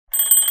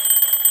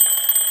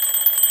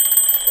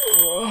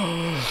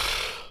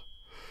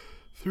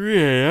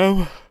3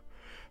 a.m.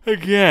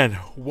 Again,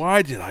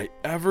 why did I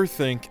ever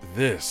think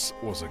this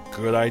was a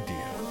good idea?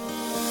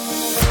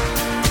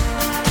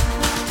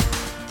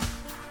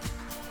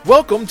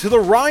 Welcome to the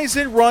Rise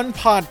and Run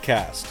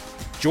podcast.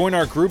 Join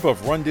our group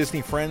of Run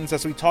Disney friends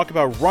as we talk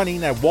about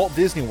running at Walt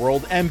Disney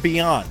World and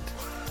beyond.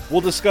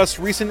 We'll discuss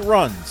recent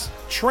runs,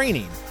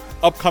 training,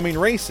 upcoming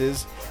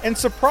races, and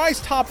surprise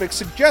topics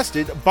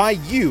suggested by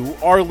you,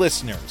 our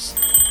listeners.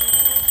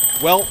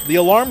 Well, the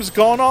alarm's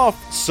gone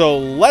off, so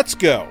let's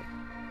go.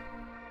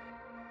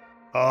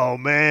 Oh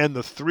man,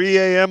 the 3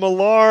 a.m.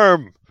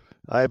 alarm.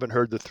 I haven't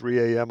heard the 3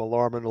 a.m.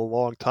 alarm in a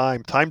long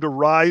time. Time to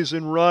rise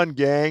and run,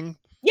 gang.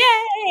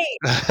 Yay!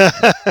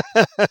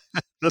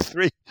 The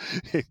 3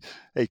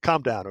 Hey,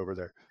 calm down over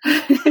there.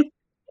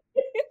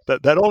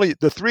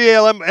 The 3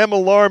 a.m.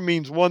 alarm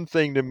means one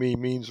thing to me,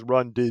 means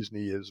Run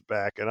Disney is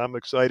back, and I'm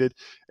excited.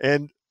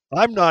 And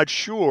I'm not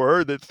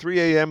sure that 3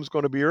 a.m. is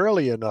going to be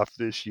early enough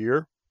this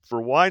year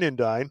for Wine and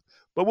Dine.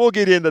 But we'll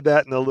get into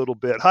that in a little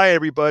bit. Hi,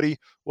 everybody.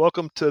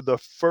 Welcome to the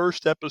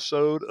first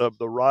episode of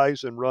the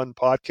Rise and Run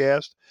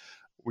podcast.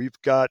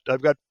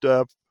 I've got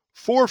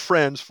four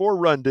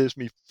Run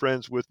Disney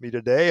friends with me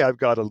today. I've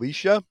got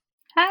Alicia.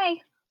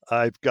 Hi.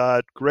 I've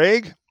got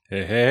Greg.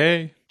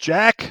 Hey.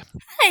 Jack.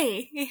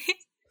 Hey.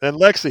 And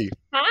Lexi.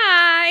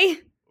 Hi.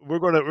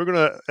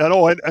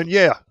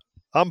 And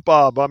I'm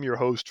Bob. I'm your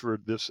host for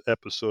this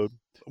episode.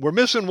 We're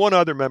missing one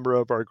other member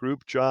of our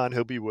group, John.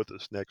 He'll be with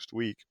us next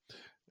week.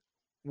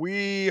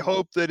 We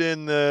hope that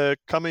in the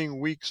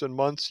coming weeks and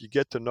months you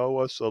get to know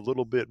us a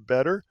little bit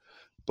better.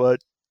 But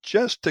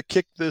just to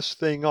kick this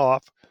thing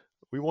off,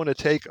 we want to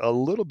take a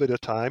little bit of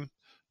time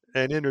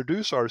and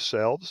introduce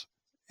ourselves.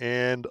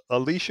 And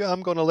Alicia,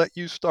 I'm going to let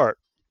you start.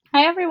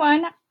 Hi,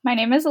 everyone. My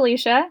name is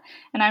Alicia,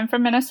 and I'm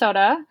from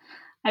Minnesota.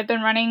 I've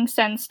been running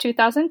since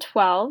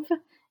 2012.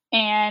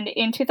 And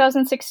in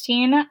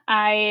 2016,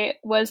 I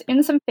was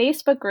in some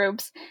Facebook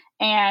groups,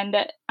 and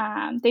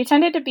they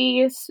tended to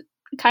be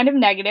kind of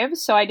negative,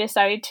 so I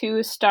decided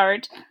to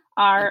start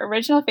our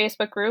original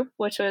Facebook group,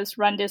 which was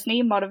Run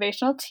Disney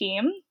Motivational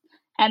Team.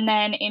 And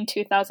then in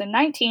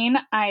 2019,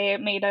 I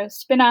made a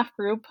spin-off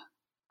group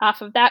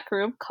off of that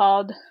group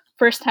called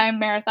First Time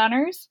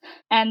Marathoners,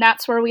 and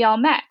that's where we all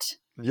met.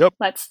 Yep.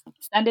 Let's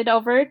send it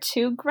over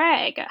to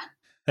Greg.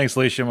 Thanks,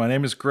 Alicia. My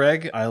name is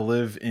Greg. I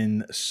live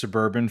in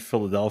suburban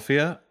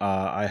Philadelphia.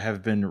 I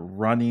have been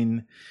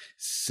running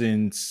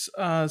since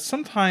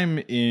sometime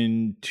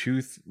in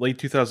late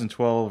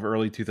 2012,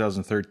 early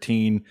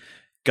 2013.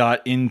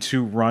 Got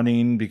into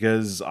running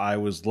because I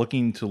was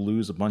looking to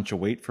lose a bunch of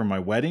weight for my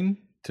wedding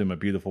to my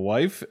beautiful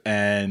wife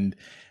and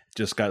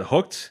just got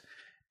hooked.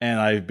 And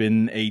I've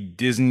been a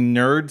Disney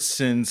nerd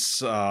since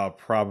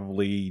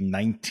probably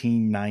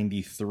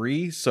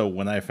 1993. So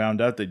when I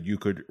found out that you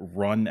could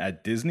run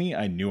at Disney,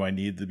 I knew I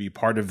needed to be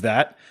part of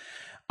that.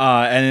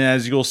 And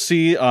as you'll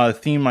see,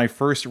 my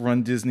first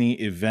Run Disney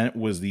event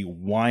was the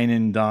Wine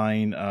and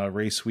Dine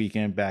race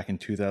weekend back in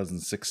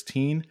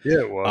 2016. Yeah,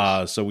 it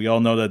was. So we all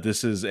know that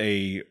this is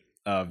a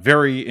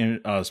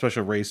very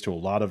special race to a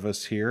lot of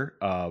us here.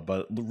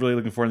 But really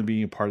looking forward to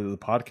being a part of the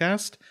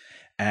podcast.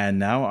 And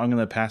now I'm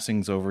going to pass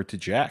things over to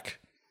Jack.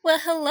 Well,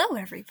 hello,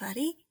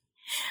 everybody.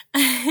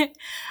 So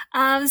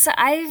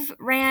I've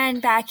ran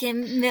back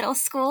in middle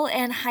school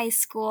and high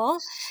school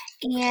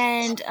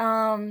and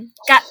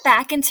got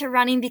back into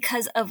running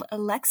because of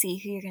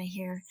Alexi, who you're going to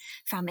hear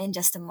from in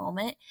just a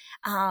moment.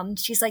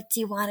 She's like, do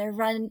you want to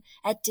run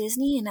at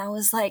Disney? And I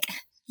was like,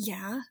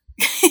 yeah.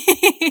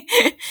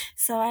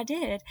 So I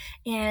did.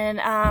 And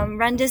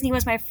Run Disney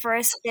was my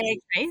first big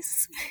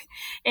race.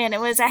 And it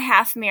was a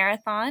half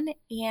marathon.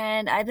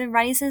 And I've been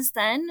running since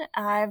then.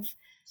 My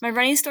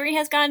running story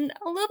has gotten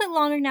a little bit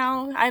longer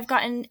now. I've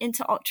gotten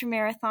into ultra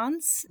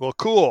marathons. Well,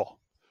 cool.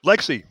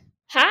 Lexi.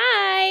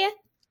 Hi,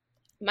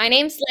 my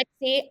name's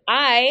Lexi.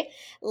 I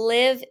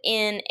live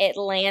in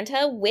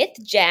Atlanta with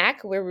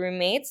Jack. We're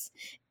roommates.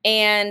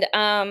 And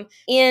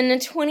in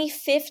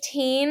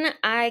 2015,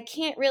 I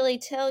can't really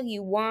tell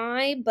you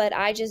why, but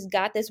I just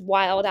got this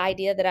wild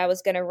idea that I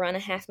was going to run a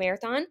half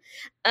marathon.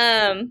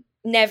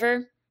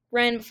 Never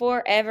run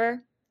before,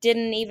 ever.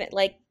 Didn't even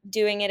like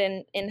doing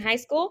it in high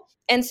school.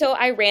 And so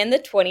I ran the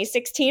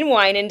 2016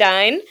 Wine and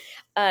Dine.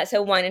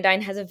 So Wine and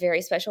Dine has a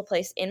very special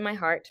place in my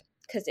heart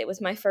because it was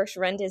my first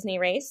Run Disney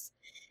race.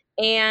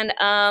 And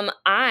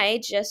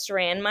I just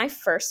ran my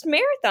first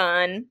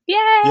marathon. Yay!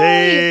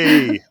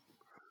 Yay!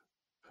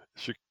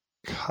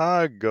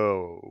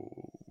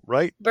 Chicago,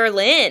 right?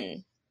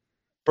 Berlin.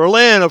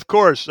 Berlin, of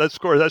course. That's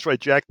right.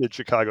 Jack did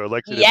Chicago.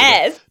 Lexi did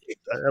Yes.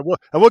 Berlin.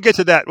 And we'll get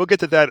to that. We'll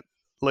get to that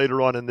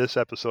later on in this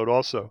episode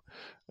also.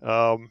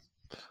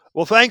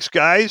 Well, thanks,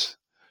 guys.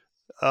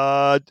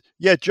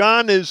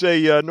 John is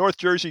a North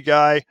Jersey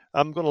guy.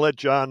 I'm going to let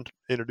John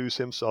introduce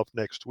himself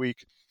next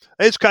week.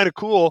 It's kind of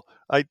cool.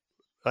 I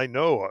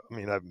know,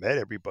 I've met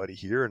everybody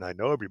here and I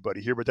know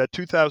everybody here, but that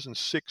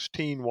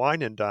 2016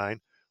 Wine and Dine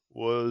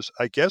was,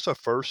 I guess, a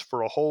first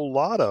for a whole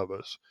lot of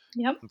us.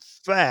 Yep. In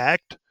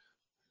fact,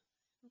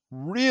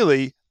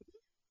 really,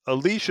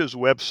 Alicia's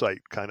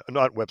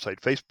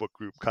Facebook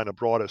group kind of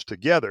brought us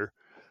together.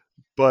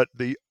 But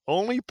the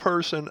only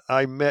person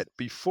I met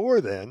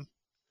before then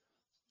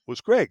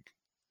was Greg.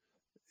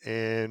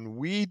 And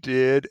we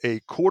did a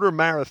quarter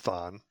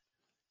marathon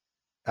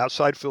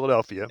outside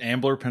Philadelphia.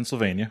 Ambler,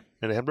 Pennsylvania.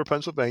 In Ambler,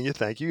 Pennsylvania.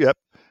 Thank you. Yep.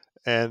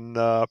 And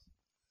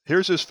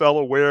here's this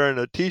fellow wearing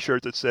a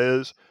T-shirt that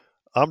says,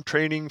 "I'm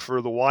training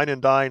for the Wine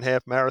and Dine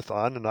half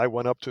marathon." And I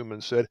went up to him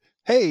and said,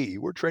 "Hey,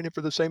 we're training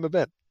for the same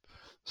event."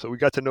 So we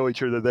got to know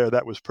each other there.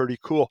 That was pretty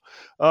cool.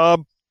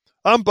 I'm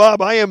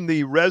Bob. I am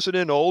the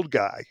resident old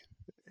guy.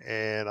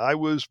 And I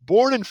was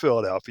born in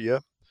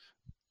Philadelphia,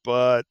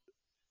 but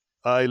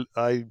I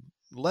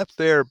left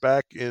there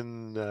back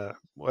in,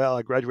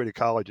 I graduated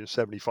college in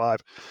 75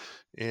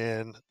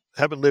 and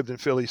haven't lived in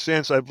Philly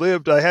since. I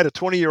had a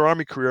 20-year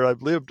Army career.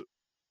 I've lived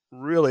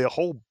really a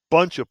whole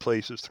bunch of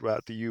places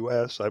throughout the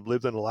U.S. I've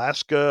lived in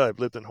Alaska. I've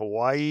lived in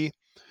Hawaii.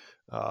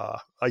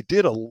 I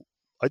did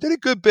a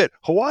good bit.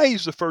 Hawaii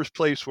is the first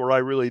place where I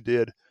really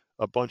did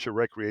a bunch of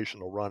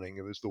recreational running.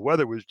 The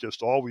weather was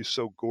just always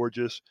so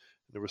gorgeous.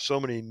 There were so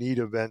many neat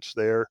events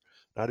there.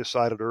 I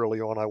decided early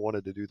on I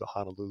wanted to do the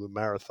Honolulu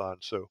Marathon.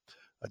 So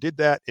I did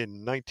that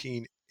in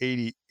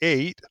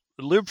 1988.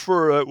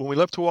 When we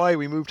left Hawaii,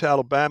 we moved to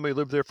Alabama. We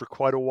lived there for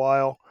quite a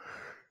while.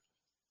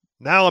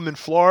 Now I'm in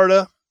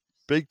Florida.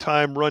 Big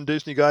time Run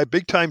Disney guy,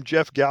 big time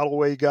Jeff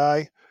Galloway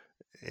guy,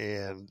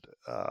 and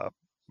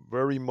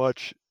very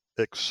much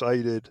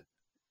excited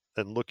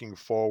and looking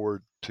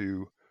forward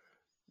to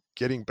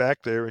getting back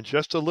there in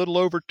just a little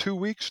over 2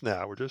 weeks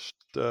now. We're just,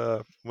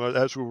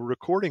 as we were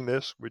recording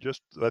this, we're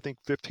just, I think,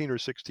 15 or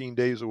 16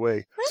 days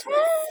away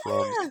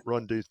from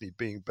Run Disney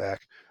being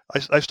back.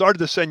 I started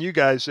to send you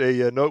guys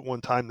a note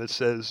one time that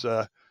says,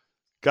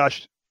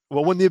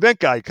 when the event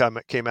guide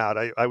came out,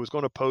 I was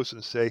going to post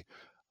and say,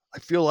 I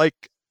feel like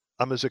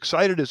I'm as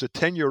excited as a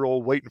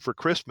 10-year-old waiting for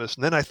Christmas.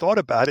 And then I thought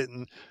about it,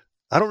 and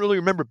I don't really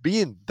remember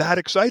being that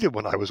excited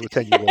when I was a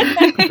 10-year-old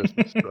for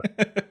Christmas.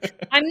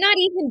 I'm not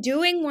even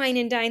doing Wine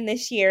and Dine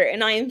this year,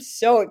 and I am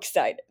so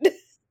excited.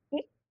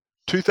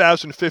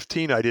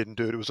 2015, I didn't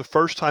do it. It was the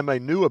first time I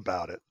knew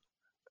about it.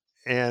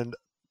 And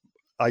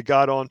I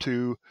got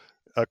onto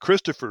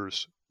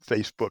Christopher's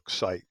Facebook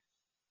site.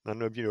 I don't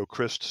know if you know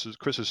Chris's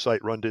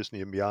site, Run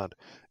Disney and Beyond.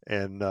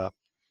 And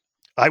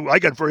I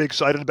got very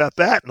excited about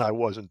that, and I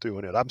wasn't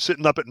doing it. I'm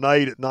sitting up at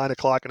night at 9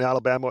 o'clock in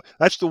Alabama.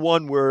 That's the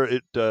one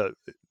where the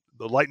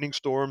lightning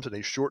storms and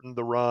they shortened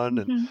the run,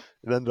 and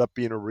it ended up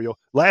being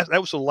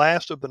that was the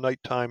last of the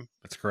nighttime.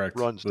 That's correct.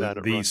 Runs down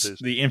at Run Disney.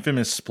 The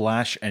infamous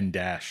splash and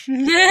dash.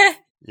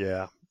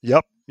 Yeah.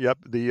 Yep.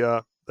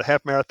 The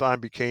half marathon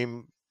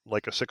became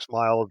like a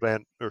 6-mile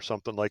event or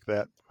something like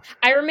that.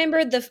 I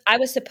remember I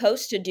was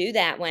supposed to do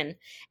that one,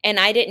 and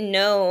I didn't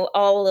know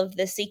all of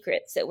the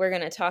secrets that we're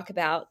going to talk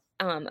about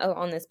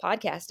on this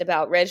podcast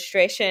about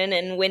registration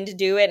and when to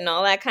do it and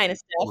all that kind of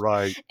stuff.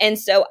 Right. And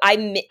so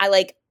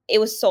it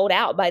was sold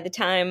out by the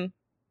time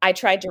I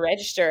tried to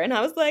register, and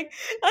I was like,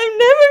 I'm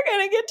never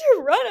going to get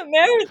to run a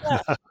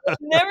marathon. I'm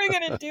never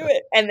going to do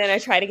it. And then I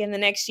tried again the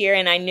next year,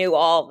 and I knew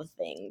all the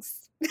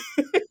things.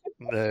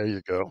 There you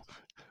go.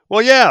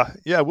 Well, yeah,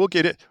 we'll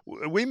get it.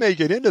 We may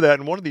get into that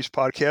in one of these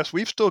podcasts.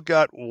 We've still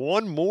got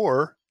one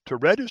more to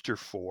register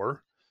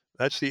for.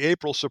 That's the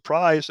April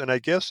surprise, and I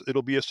guess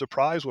it'll be a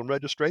surprise when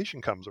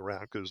registration comes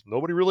around because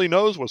nobody really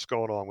knows what's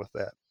going on with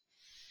that.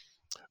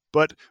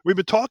 But we've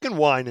been talking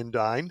Wine and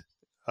Dine.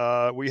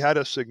 We had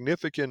a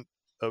significant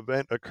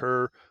event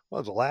occur,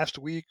 was it last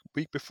week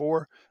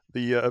before?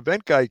 The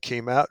event guide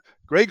came out.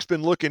 Greg's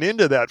been looking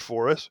into that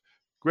for us.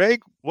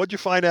 Greg, what'd you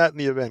find out in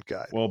the event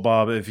guide? Well,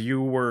 Bob, if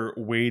you were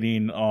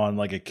waiting on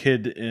like a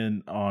kid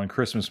on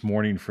Christmas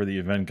morning for the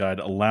event guide,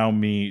 allow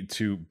me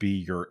to be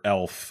your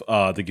elf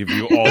to give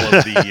you all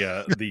of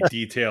the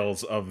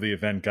details of the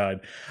event guide.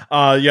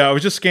 I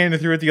was just scanning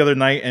through it the other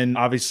night, and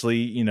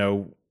obviously,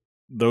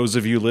 those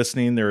of you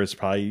listening, there is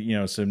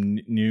probably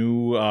some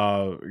new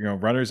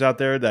runners out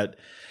there that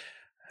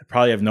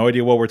probably have no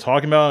idea what we're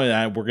talking about,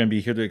 and we're going to be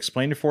here to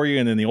explain it for you.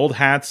 And then the old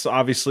hats,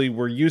 obviously,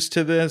 we're used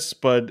to this,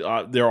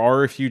 but there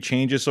are a few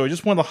changes. So I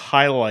just want to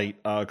highlight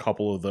a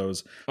couple of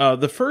those.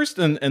 The first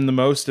and the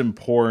most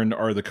important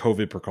are the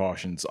COVID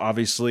precautions.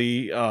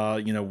 Obviously,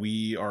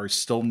 we are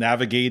still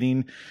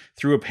navigating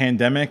through a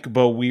pandemic,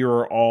 but we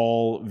are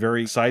all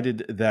very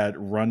excited that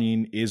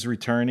running is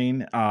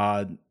returning.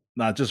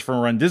 Not just for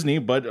Run Disney,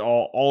 but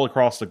all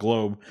across the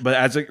globe. But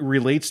as it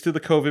relates to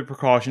the COVID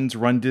precautions,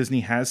 Run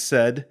Disney has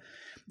said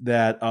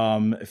that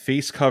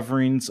face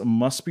coverings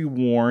must be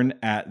worn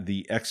at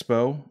the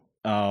expo,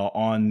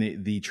 on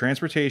the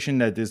transportation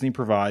that Disney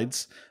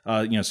provides.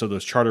 So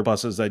those charter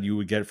buses that you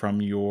would get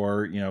from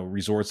your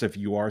resorts if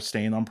you are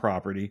staying on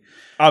property.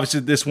 Obviously,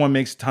 this one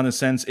makes a ton of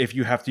sense if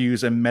you have to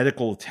use a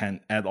medical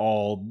tent at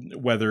all,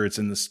 whether it's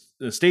in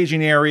the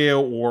staging area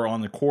or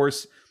on the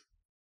course.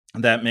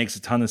 That makes a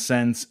ton of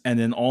sense. And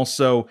then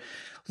also,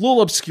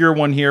 little obscure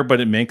one here, but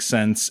it makes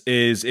sense,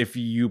 is if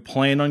you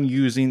plan on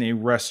using a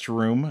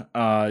restroom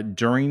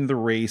during the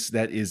race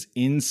that is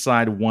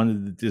inside one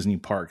of the Disney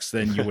parks,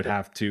 then you would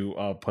have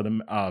to put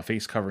a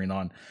face covering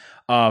on.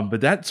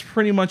 But that's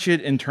pretty much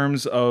it in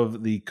terms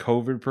of the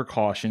COVID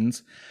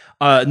precautions.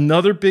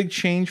 Another big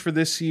change for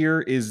this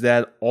year is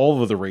that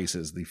all of the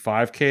races, the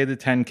 5K, the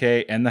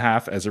 10K, and the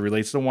half, as it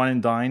relates to Wine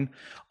and Dine,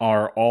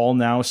 are all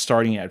now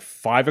starting at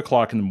 5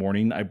 o'clock in the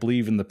morning. I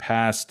believe in the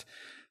past,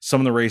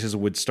 some of the races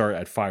would start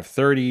at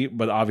 5:30,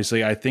 but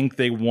obviously I think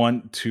they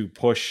want to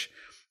push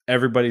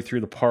everybody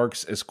through the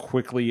parks as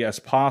quickly as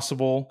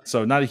possible.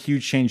 So not a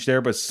huge change there,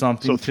 but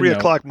something. So 3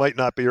 o'clock might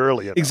not be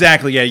early enough.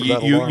 Exactly. Yeah.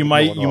 You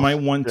might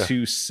want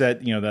to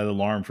set, that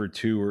alarm for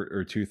 2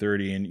 or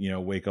 2:30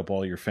 and, wake up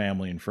all your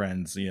family and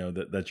friends,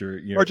 that you're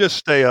or just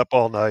stay up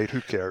all night.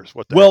 Who cares?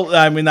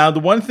 Now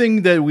the one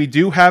thing that we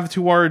do have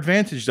to our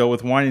advantage though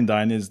with Wine and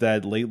Dine is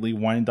that lately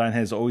Wine and Dine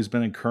has always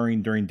been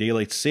occurring during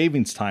daylight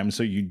savings time.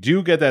 So you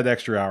do get that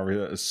extra hour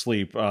of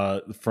sleep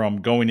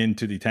from going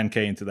into the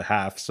 10K into the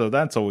half. So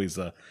that's always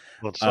on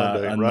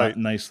Sunday, right?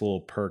 Nice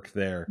little perk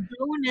there.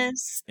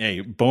 Bonus.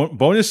 Hey,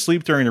 bonus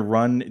sleep during a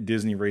Run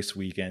Disney race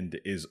weekend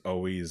is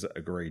always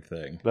a great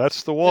thing.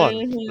 That's the one.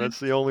 Mm-hmm.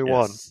 That's the only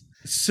one.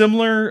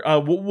 Similar,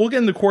 we'll get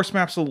into course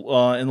maps in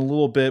a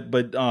little bit,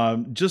 but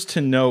just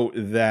to note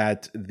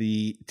that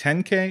the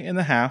 10K and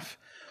the half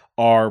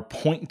are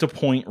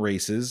point-to-point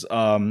races.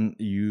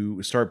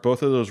 You start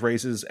both of those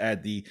races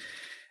and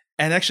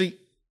actually,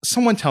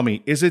 someone tell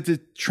me, is it the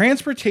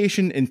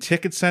Transportation and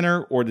Ticket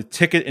Center or the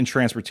Ticket and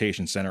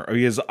Transportation Center?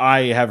 Because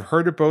I have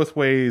heard it both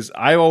ways.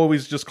 I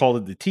always just called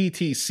it the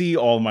TTC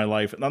all my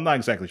life, and I'm not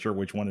exactly sure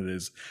which one it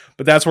is,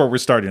 but that's where we're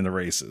starting the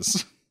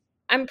races.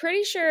 I'm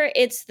pretty sure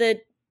it's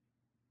the...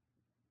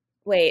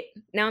 Wait,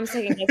 now I'm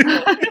thinking...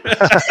 I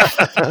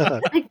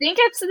think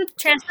it's the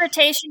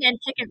Transportation and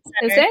Ticket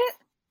Center. Is it?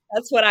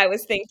 That's what I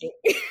was thinking.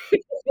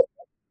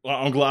 Well,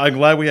 I'm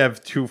glad we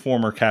have 2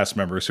 former cast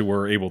members who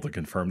were able to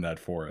confirm that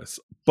for us.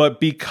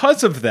 But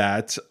because of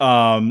that,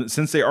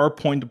 since they are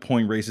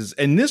point-to-point races,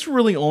 and this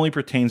really only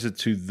pertains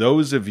to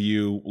those of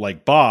you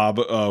like Bob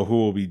who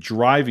will be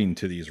driving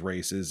to these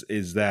races,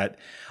 is that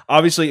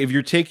obviously if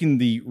you're taking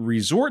the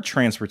resort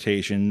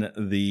transportation,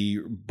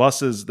 the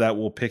buses that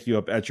will pick you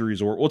up at your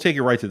resort will take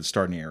you right to the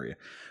starting area.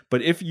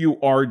 But if you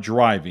are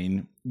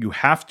driving, you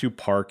have to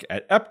park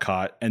at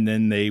Epcot, and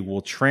then they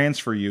will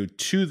transfer you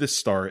to the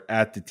start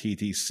at the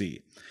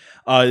TTC.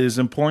 It is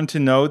important to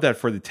know that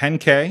for the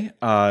 10K,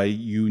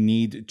 you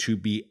need to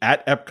be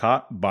at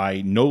Epcot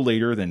by no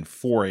later than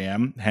 4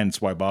 a.m.,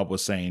 hence why Bob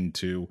was saying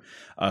to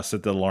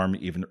set the alarm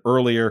even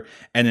earlier.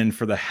 And then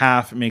for the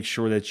half, make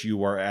sure that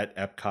you are at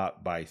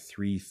Epcot by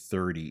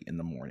 3:30 in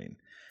the morning.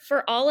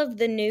 For all of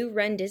the new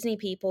Run Disney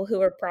people who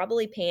are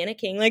probably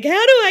panicking, like, how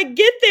do I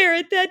get there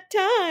at that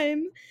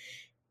time?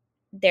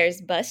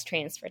 There's bus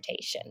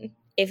transportation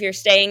if you're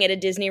staying at a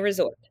Disney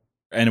resort.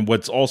 And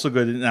what's also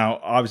good now,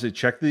 obviously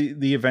check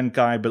the event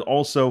guide, but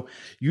also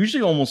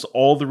usually almost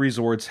all the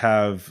resorts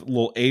have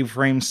little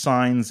A-frame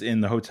signs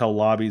in the hotel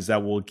lobbies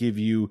that will give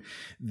you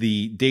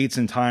the dates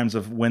and times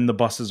of when the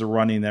buses are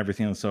running and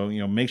everything. So,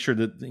 make sure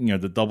that,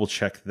 to double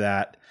check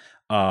that,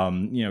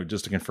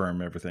 just to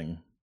confirm everything.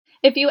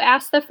 If you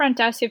ask the front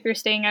desk if you're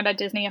staying at a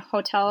Disney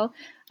hotel,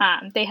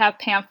 they have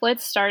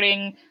pamphlets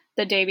starting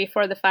the day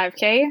before the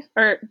 5K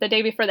or the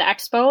day before the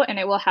expo, and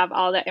it will have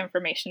all that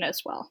information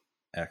as well.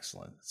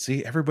 Excellent.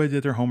 See, everybody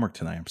did their homework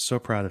tonight. I'm so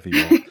proud of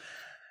you all.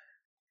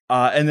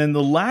 And then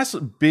the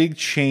last big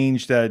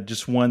change that I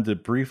just wanted to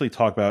briefly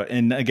talk about,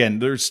 and again,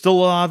 there's still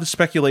a lot of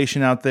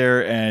speculation out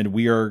there, and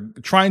we are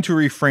trying to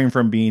refrain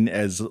from being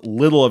as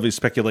little of a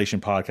speculation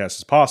podcast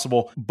as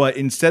possible. But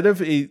instead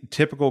of a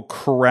typical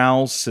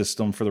corral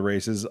system for the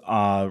races,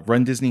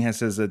 Run Disney has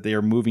says that they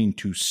are moving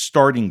to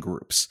starting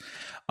groups.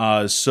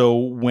 So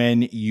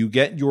when you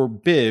get your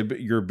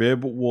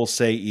bib will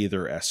say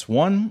either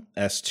S1,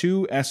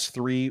 S2,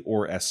 S3,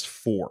 or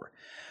S4.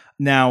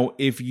 Now,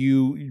 if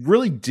you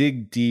really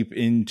dig deep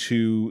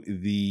into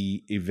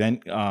the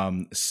event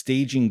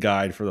staging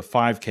guide for the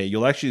 5K,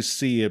 you'll actually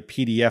see a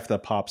PDF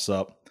that pops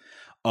up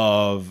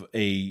of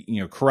a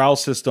corral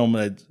system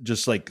that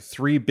just like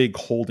 3 big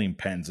holding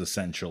pens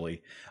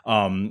essentially.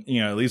 At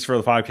least for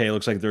the 5K, it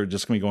looks like they're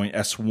just going to be going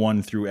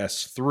S1 through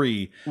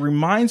S3.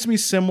 Reminds me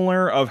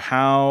similar of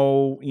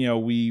how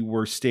we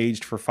were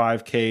staged for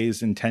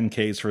 5Ks and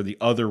 10Ks for the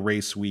other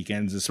race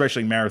weekends,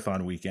 especially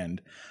marathon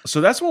weekend.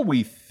 So that's what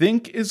we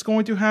think is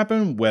going to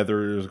happen.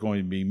 Whether there's going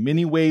to be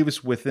mini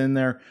waves within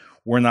there,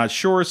 we're not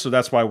sure. So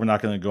that's why we're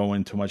not going to go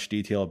into much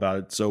detail about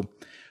it. So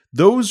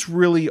those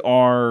really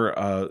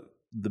are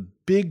the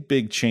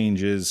big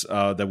changes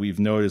that we've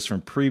noticed from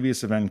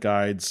previous event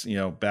guides,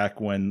 back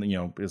when,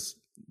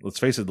 let's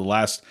face it, the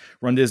last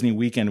Run Disney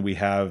weekend we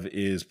have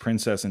is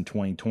Princess in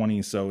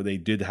 2020. So they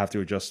did have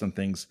to adjust some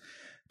things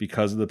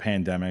because of the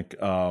pandemic.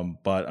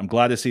 But I'm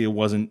glad to see it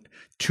wasn't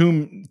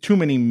too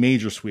many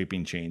major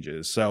sweeping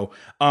changes. So,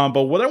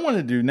 but what I want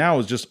to do now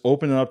is just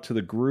open it up to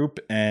the group.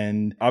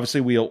 And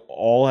obviously we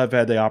all have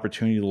had the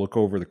opportunity to look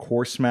over the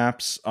course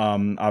maps.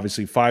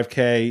 Obviously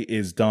 5K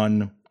is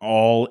done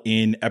all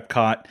in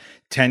Epcot.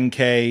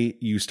 10K,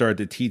 you start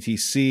at the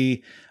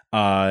TTC,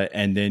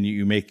 and then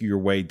you make your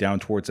way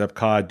down towards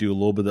Epcot, do a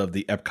little bit of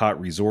the Epcot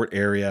resort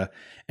area.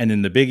 And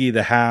then the biggie,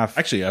 the half,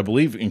 actually, I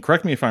believe, and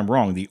correct me if I'm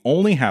wrong, the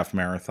only half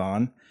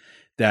marathon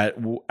that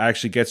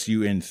actually gets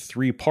you in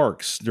 3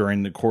 parks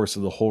during the course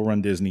of the whole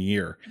Run Disney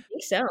year. I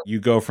think so. You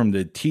go from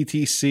the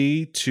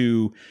TTC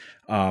to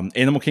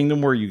Animal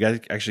Kingdom, where you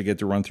actually get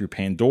to run through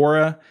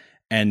Pandora,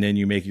 and then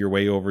you make your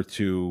way over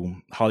to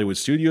Hollywood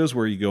Studios,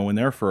 where you go in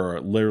there for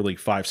literally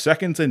 5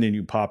 seconds, and then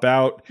you pop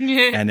out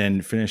and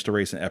then finish the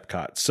race in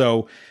Epcot.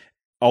 So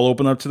I'll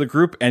open up to the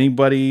group.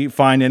 Anybody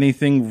find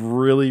anything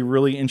really,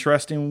 really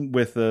interesting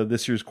with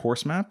this year's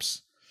course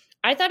maps?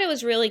 I thought it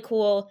was really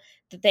cool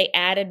that they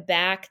added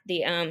back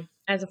the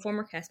as a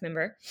former cast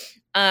member,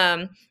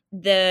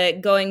 the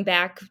going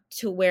back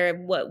to where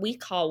what we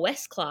call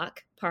West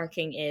Clock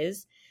parking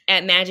is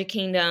at Magic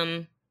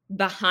Kingdom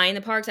behind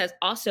the parks. That's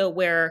also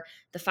where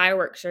the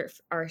fireworks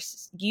are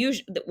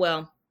usually,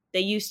 well,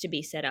 they used to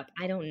be set up.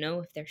 I don't know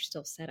if they're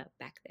still set up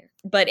back there,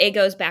 but it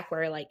goes back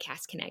where like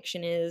Cast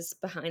Connection is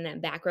behind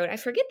that back road. I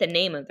forget the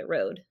name of the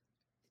road,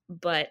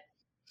 but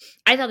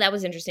I thought that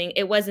was interesting.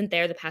 It wasn't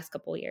there the past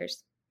couple of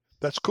years.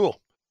 That's cool.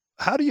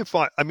 How do you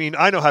find, I mean,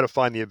 I know how to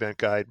find the event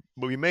guide,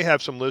 but we may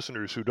have some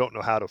listeners who don't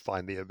know how to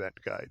find the event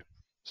guide.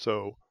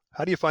 So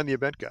how do you find the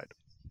event guide?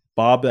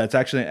 Bob, that's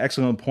actually an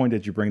excellent point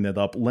that you bring that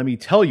up. Let me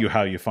tell you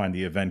how you find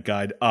the event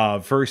guide.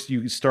 First,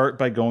 you start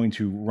by going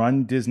to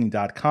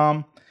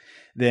rundisney.com.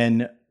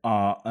 Then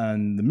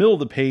on the middle of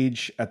the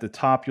page at the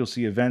top, you'll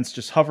see events.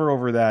 Just hover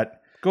over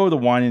that. Go to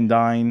Wine and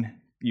Dine.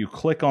 You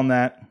click on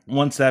that.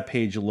 Once that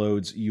page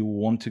loads, you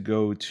want to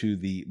go to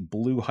the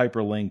blue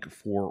hyperlink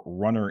for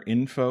runner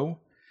info.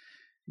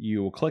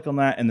 You will click on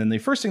that, and then the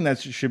first thing that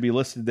should be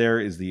listed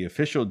there is the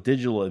official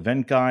digital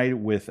event guide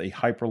with a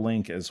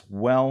hyperlink as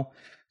well.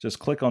 Just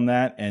click on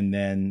that, and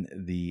then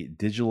the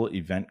digital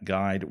event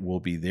guide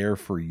will be there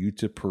for you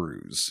to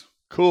peruse.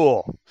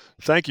 Cool.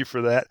 Thank you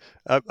for that.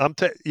 I'm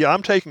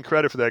taking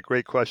credit for that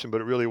great question,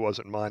 but it really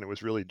wasn't mine. It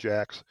was really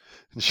Jack's,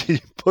 and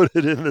she put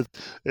it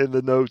in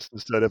the notes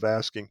instead of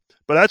asking.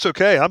 But that's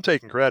okay. I'm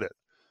taking credit.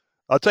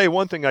 I'll tell you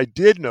one thing I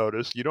did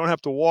notice. You don't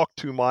have to walk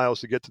 2 miles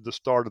to get to the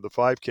start of the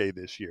 5K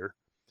this year.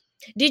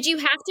 Did you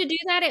have to do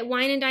that at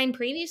Wine and Dine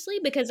previously?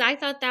 Because I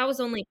thought that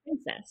was only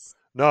Princess.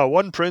 No, it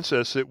wasn't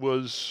Princess. It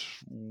was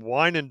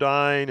Wine and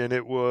Dine, and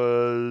it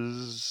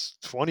was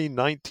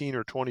 2019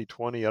 or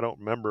 2020. I don't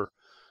remember.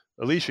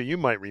 Alicia, you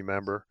might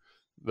remember.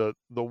 The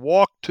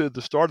walk to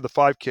the start of the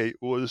 5K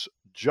was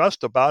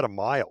just about a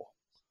mile.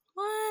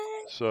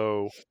 What?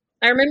 So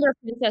I remember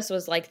Princess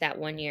was like that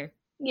one year.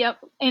 Yep.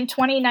 In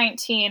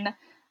 2019,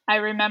 I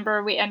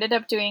remember we ended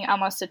up doing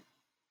almost a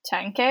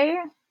 10K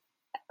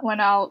when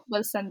all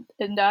was said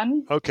and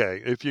done.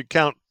 Okay, if you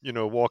count,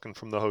 walking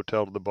from the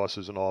hotel to the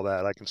buses and all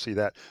that, I can see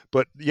that.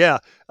 But yeah,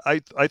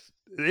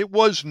 it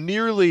was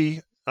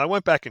nearly. I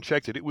went back and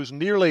checked it. It was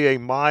nearly a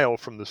mile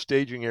from the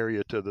staging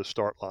area to the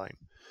start line.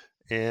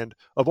 And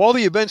of all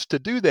the events to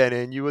do that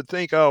in, you would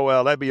think, oh,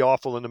 well, that'd be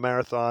awful in the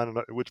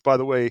marathon, which, by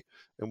the way,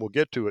 and we'll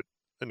get to it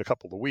in a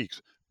couple of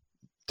weeks.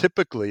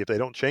 Typically, if they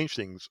don't change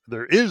things,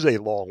 there is a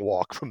long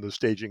walk from the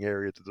staging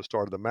area to the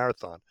start of the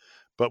marathon.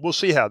 But we'll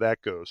see how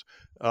that goes.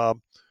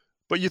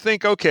 But you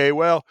think, okay,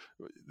 well,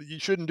 you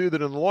shouldn't do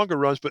that in the longer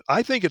runs. But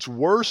I think it's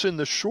worse in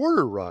the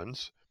shorter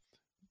runs,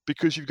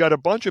 because you've got a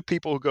bunch of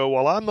people who go,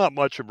 well, I'm not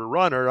much of a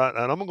runner,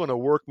 and I'm going to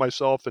work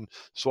myself, and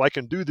so I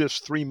can do this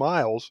 3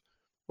 miles.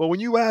 Well, when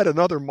you add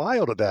another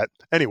mile to that,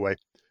 anyway,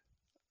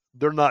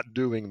 they're not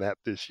doing that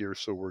this year,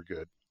 so we're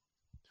good.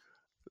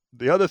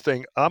 The other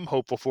thing I'm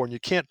hopeful for, and you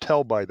can't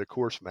tell by the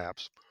course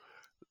maps,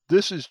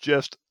 this is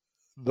just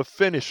the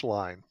finish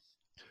line.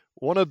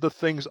 One of the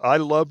things I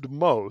loved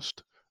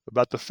most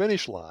about the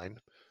finish line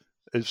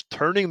is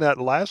turning that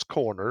last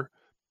corner,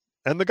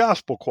 and the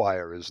gospel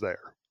choir is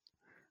there.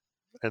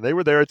 And they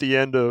were there at the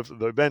end of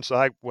the events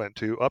I went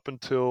to up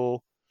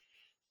until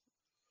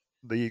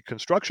the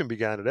construction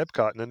began at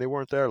Epcot, and then they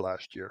weren't there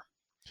last year.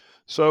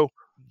 So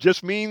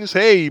just means,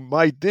 hey,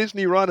 my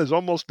Disney run is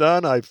almost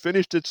done. I've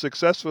finished it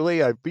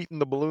successfully. I've beaten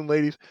the balloon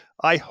ladies.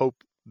 I hope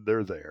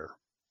they're there.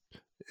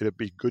 It'd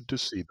be good to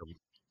see them.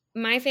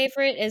 My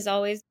favorite is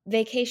always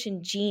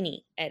Vacation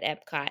Genie at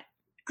Epcot.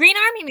 Green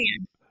Army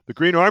Man. The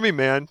Green Army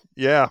Man,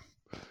 yeah.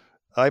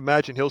 I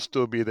imagine he'll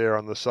still be there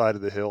on the side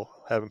of the hill,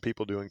 having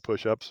people doing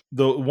push-ups.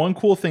 The one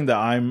cool thing that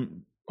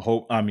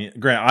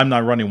granted, I'm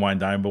not running Wine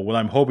Dine, but what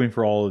I'm hoping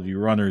for all of you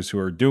runners who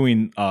are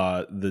doing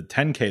the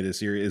 10K this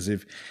year is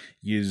if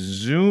you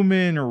zoom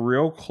in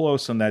real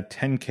close on that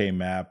 10K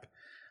map,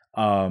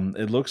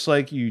 it looks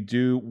like you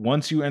do,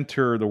 once you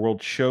enter the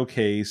World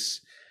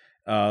Showcase,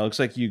 looks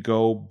like you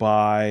go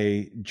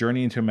by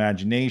Journey into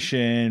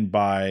Imagination,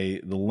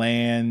 by the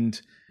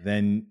land,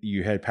 Then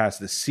you head past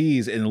the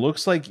Seas, and it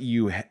looks like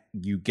you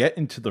get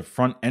into the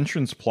front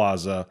entrance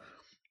plaza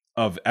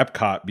of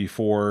Epcot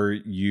before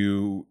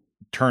you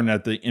turn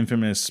at the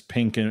infamous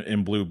pink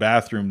and blue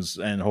bathrooms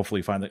and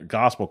hopefully find the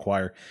gospel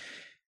choir.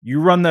 You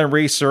run that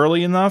race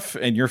early enough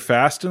and you're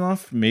fast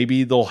enough,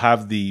 maybe they'll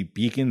have the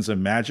Beacons of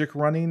Magic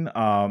running.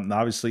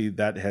 Obviously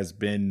that has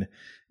been,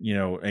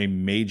 a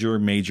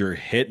major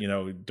hit,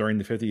 during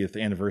the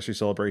 50th anniversary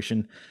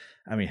celebration.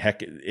 I mean,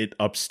 heck, it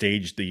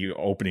upstaged the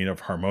opening of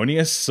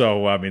Harmonious.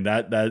 So, I mean,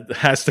 that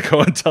has to go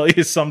and tell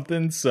you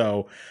something.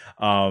 So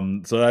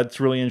that's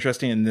really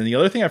interesting. And then the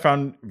other thing I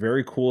found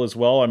very cool as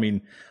well, I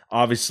mean,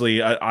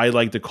 obviously I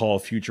like to call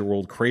Future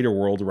World Crater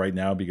World right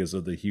now because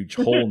of the huge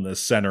hole in the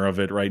center of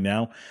it right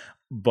now.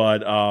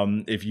 But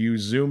if you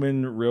zoom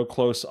in real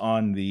close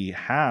on the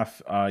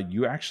half,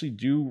 you actually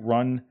do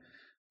run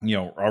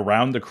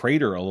around the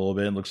crater a little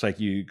bit. It looks like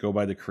you go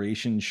by the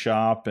Creation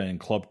Shop and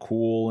Club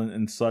Cool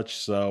and such.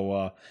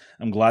 So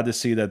I'm glad to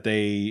see that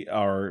they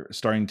are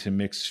starting to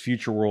mix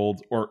Future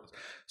World, or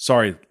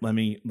sorry, let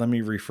me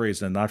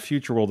rephrase that. Not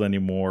Future World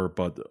anymore,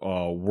 but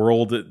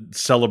World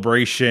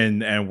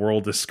Celebration and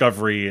World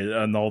Discovery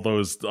and all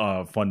those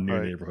fun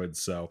new neighborhoods.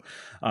 So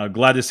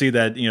glad to see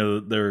that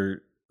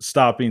they're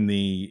stopping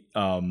the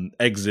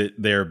exit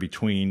there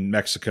between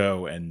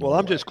Mexico and. Well,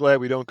 I'm just glad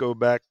we don't go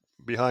back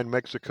behind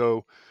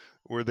Mexico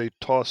where they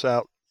toss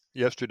out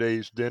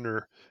yesterday's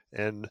dinner,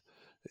 and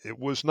it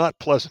was not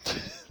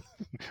pleasant.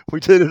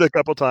 We did it a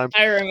couple times.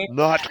 I remember.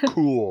 Not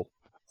cool.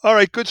 All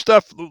right, good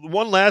stuff.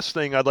 One last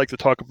thing I'd like to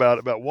talk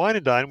about Wine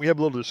and Dine. We have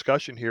a little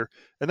discussion here,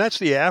 and that's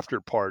the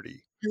after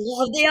party. I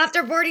love the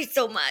after party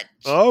so much.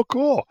 Oh,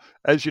 cool.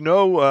 As you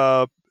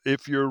know,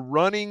 if you're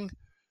running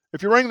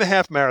the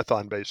half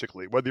marathon,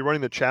 basically, whether you're running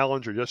the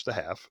challenge or just the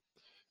half,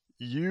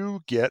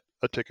 you get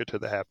a ticket to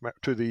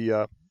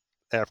the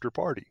after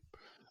party.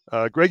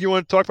 Greg, you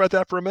want to talk about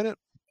that for a minute?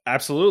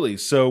 Absolutely.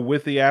 So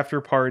with the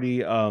after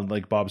party,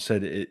 like Bob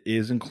said, it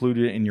is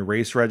included in your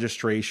race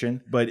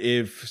registration. But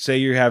if, say,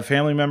 you have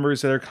family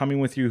members that are coming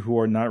with you who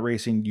are not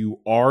racing, you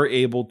are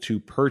able to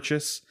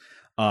purchase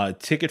a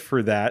ticket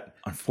for that.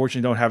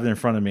 Unfortunately, don't have it in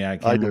front of me. I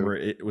can't remember.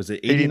 It was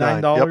it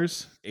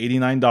 $89? Yep.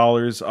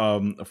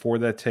 $89 for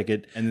that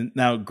ticket. And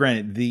now,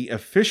 granted, the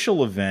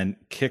official event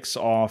kicks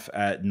off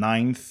at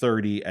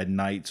 9:30 at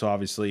night. So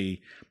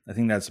obviously, I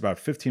think that's about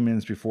 15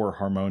 minutes before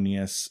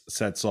Harmonious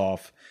sets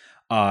off.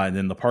 And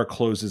then the park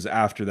closes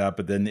after that,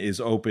 but then is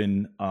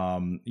open,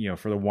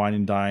 for the Wine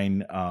and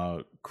Dine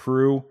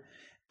crew.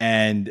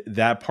 And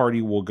that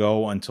party will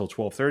go until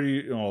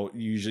 12:30.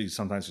 Usually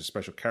sometimes there's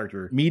special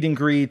character meet and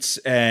greets.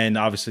 And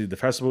obviously the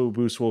festival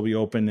booths will be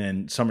open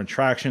and some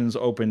attractions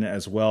open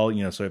as well.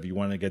 So if you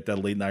want to get that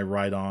late night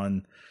ride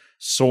on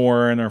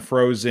Soarin' or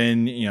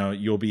Frozen,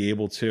 you'll be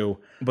able to.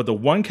 But the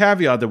one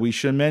caveat that we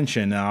should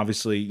mention,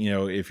 obviously,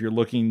 if you're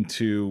looking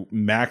to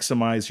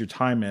maximize your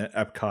time at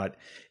Epcot,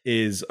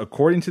 is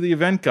according to the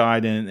event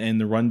guide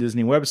and the Run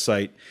Disney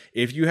website,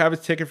 if you have a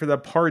ticket for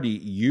that party,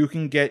 you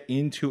can get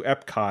into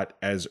Epcot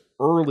as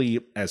early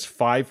as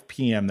 5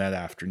 p.m. that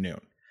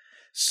afternoon.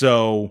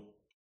 So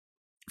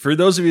for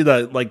those of you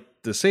that like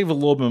to save a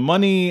little bit of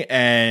money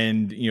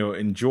and,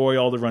 enjoy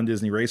all the Run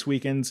Disney race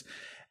weekends,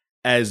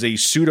 as a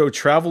pseudo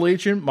travel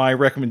agent, my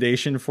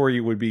recommendation for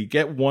you would be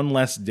get one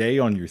less day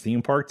on your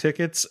theme park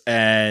tickets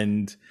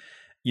and,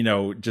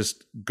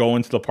 just go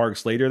into the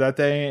parks later that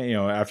day,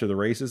 after the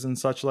races and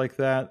such like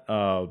that.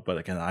 But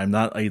again, I'm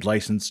not a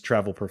licensed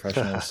travel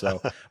professional,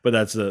 but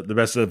that's the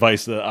best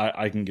advice that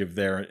I can give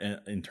there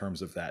in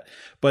terms of that.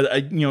 But,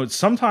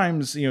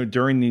 sometimes,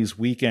 during these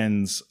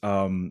weekends,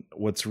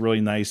 what's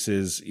really nice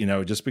is,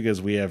 just because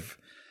we have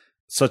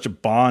such a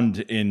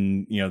bond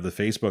in the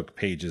Facebook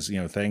pages,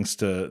 thanks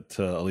to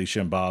Alicia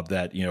and Bob,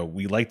 that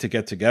we like to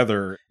get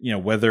together,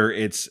 whether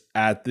it's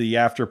at the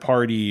after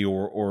party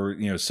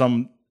or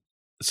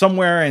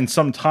somewhere and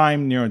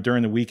sometime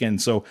during the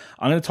weekend. So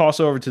I'm going to toss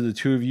over to the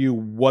two of you.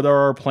 What are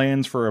our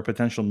plans for a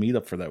potential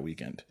meetup for that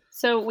weekend?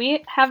 So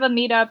we have a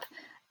meetup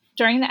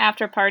during the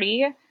after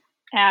party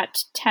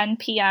at 10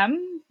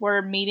 p.m.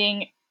 We're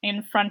meeting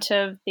in front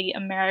of the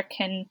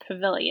American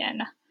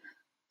Pavilion.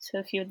 So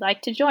if you'd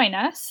like to join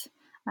us,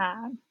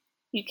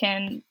 you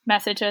can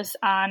message us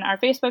on our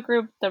Facebook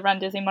group, the Run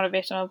Disney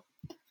Motivational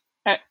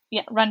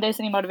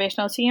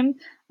Team,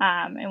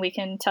 and we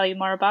can tell you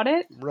more about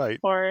it. Right.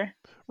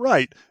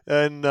 Right.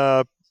 And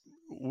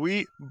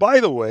by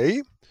the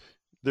way,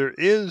 there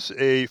is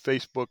a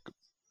Facebook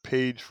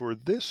page for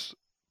this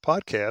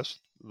podcast,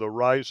 the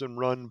Rise and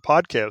Run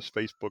podcast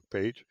Facebook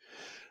page.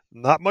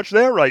 Not much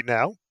there right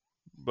now,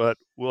 but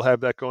we'll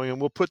have that going,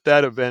 and we'll put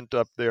that event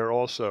up there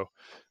also.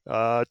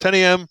 10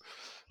 a.m.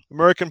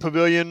 American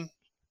Pavilion.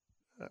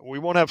 We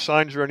won't have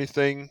signs or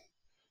anything.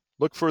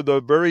 Look for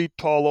the very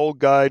tall old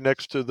guy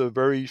next to the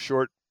very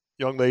short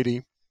young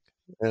lady,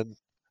 and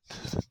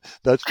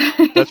that's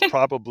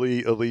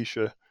probably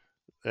Alicia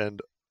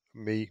and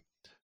me.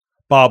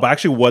 Bob,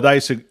 actually, what I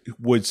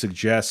would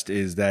suggest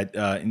is that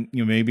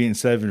maybe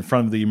instead of in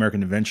front of the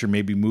American Adventure,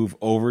 maybe move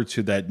over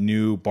to that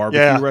new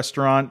barbecue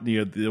restaurant,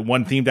 the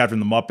one themed after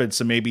the Muppets.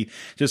 So maybe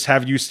just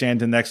have you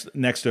stand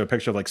next to a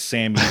picture of like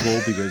Sam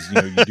Eagle, because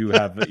you do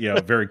have a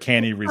very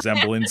canny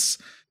resemblance.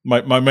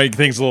 Might make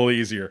things a little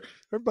easier.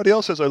 Everybody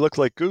else says I look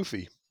like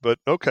Goofy, but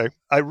okay.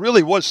 I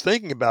really was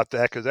thinking about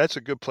that because that's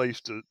a good place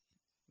to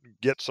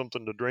get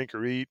something to drink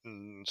or eat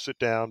and sit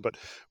down. But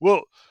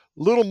a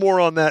little more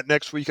on that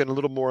next week and a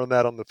little more on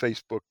that on the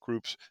Facebook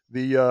groups.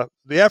 The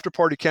after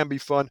party can be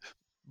fun.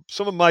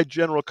 Some of my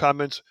general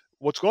comments,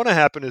 what's going to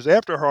happen is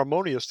after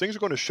Harmonious, things are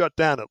going to shut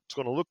down. It's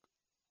going to look,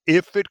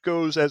 if it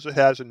goes as it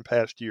has in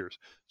past years,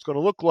 it's going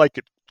to look like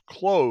it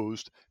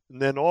closed.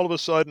 And then all of a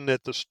sudden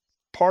at the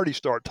party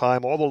start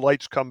time, all the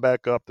lights come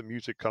back up, the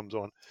music comes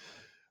on.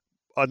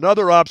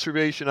 Another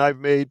observation I've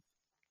made,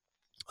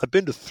 I've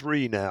been to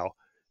 3 now,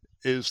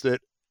 is that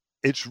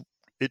it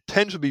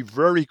tends to be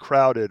very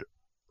crowded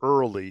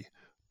early,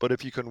 but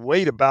if you can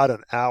wait about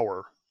an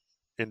hour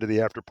into the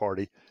after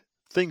party,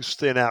 things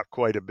thin out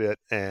quite a bit,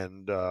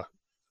 and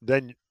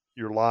then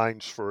your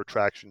lines for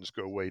attractions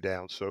go way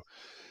down. So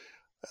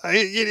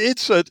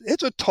it's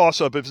a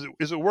toss up.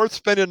 Is it worth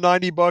spending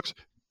 $90?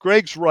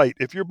 Greg's right.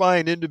 If you're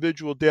buying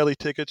individual daily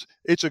tickets,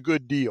 it's a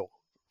good deal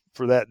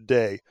for that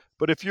day.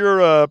 But if you're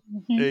a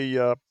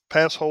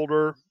pass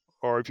holder,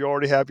 or if you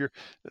already have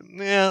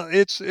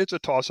it's a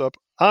toss up.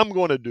 I'm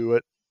going to do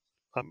it.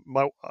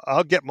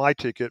 I'll get my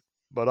ticket,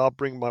 but I'll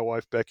bring my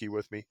wife Becky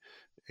with me,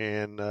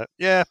 and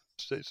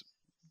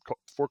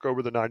fork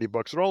over the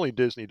 $90. They're only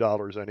Disney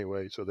dollars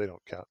anyway, so they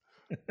don't count.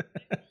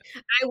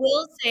 I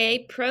will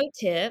say, pro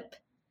tip: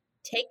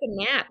 take a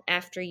nap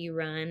after you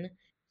run,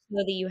 so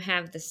that you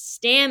have the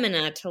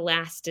stamina to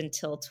last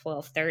until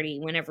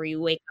 12:30 whenever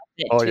you wake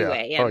up at 2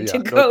 a.m. to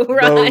go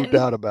run. No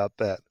doubt about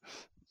that.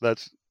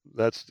 That's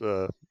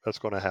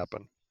going to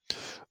happen.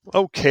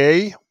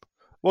 Okay.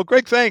 Well,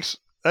 Greg, thanks.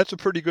 That's a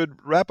pretty good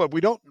wrap up. We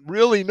don't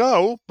really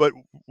know, but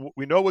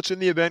we know what's in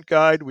the event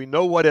guide. We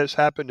know what has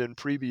happened in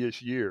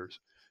previous years.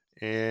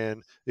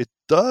 And it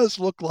does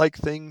look like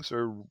things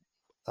are,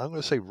 I'm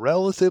going to say,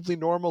 relatively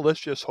normal.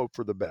 Let's just hope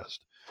for the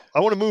best. I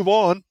want to move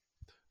on.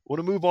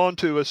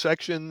 To a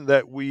section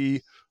that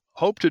we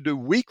hope to do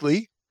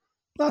weekly.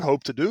 Not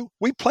hope to do.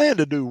 We plan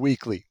to do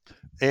weekly.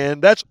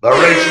 And that's the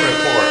race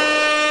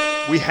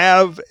report. We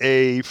have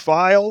a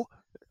file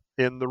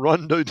in the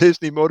Run to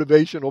Disney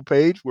motivational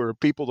page where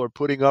people are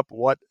putting up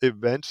what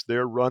events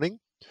they're running.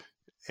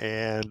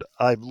 And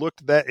I've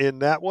looked in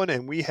that one,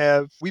 and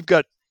we've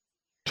got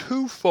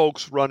 2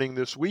 folks running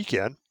this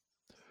weekend.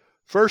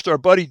 First, our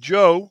buddy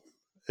Joe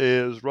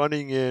is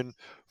running in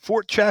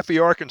Fort Chaffee,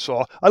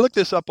 Arkansas. I looked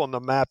this up on the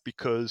map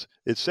because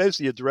it says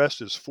the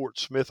address is Fort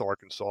Smith,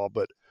 Arkansas,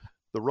 but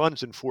the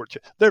run's in Fort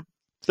Chaffee.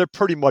 They're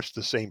pretty much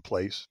the same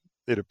place,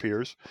 it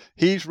appears.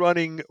 He's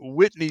running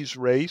Whitney's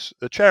race,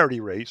 a charity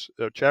race,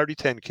 a charity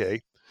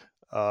 10K.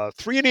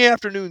 3 in the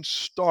afternoon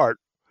start.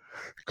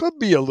 Could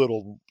be a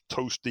little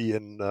toasty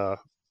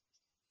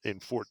in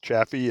Fort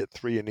Chaffee at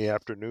 3 in the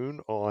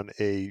afternoon on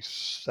a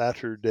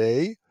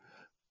Saturday,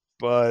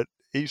 but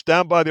he's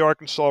down by the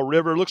Arkansas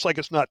River. Looks like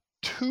it's not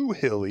too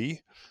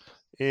hilly,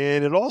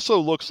 and it also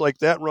looks like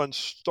that run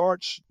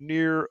starts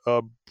near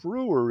a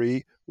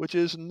brewery, which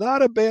is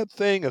not a bad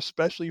thing,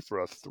 especially for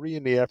a 3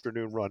 in the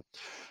afternoon run.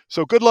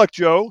 So good luck,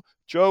 Joe.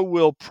 Joe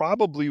will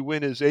probably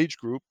win his age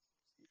group,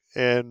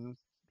 and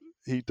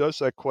he does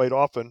that quite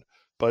often.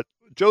 But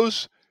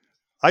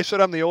I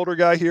said I'm the older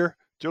guy here.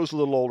 Joe's a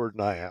little older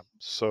than I am.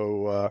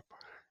 So a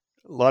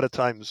lot of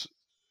times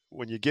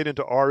when you get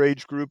into our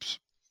age groups,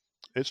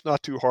 it's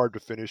not too hard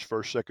to finish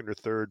first, second, or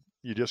third.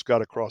 You just got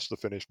to cross the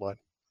finish line.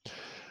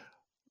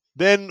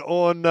 Then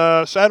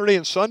on Saturday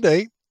and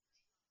Sunday,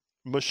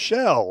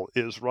 Michelle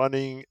is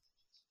running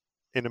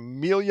in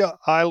Amelia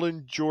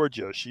Island,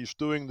 Georgia. She's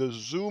doing the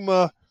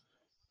Zuma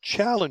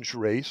Challenge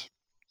race.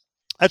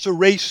 That's a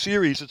race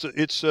series.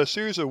 It's a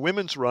series of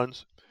women's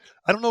runs.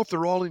 I don't know if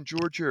they're all in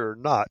Georgia or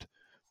not,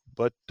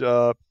 but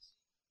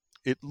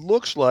it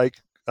looks like,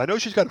 I know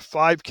she's got a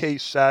 5K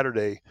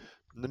Saturday,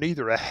 and then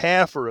either a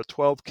half or a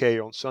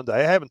 12K on Sunday.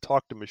 I haven't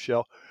talked to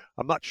Michelle.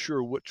 I'm not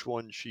sure which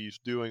one she's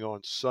doing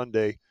on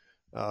Sunday.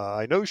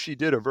 I know she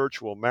did a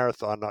virtual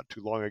marathon not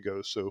too long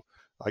ago, so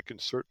I can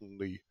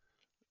certainly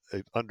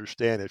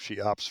understand if she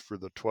opts for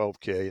the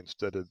 12K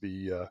instead of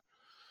the,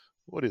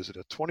 what is it,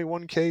 a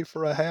 21K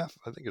for a half?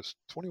 I think it's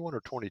 21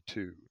 or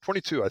 22.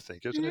 22, I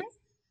think, isn't it?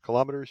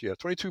 Kilometers? Yeah,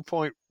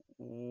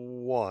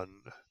 22.1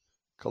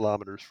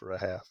 kilometers for a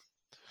half.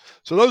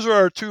 So those are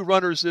our 2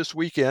 runners this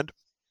weekend.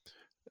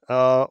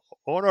 On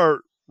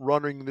our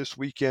running this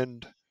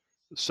weekend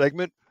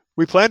segment,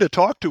 we plan to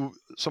talk to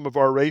some of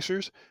our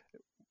racers,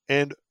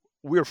 and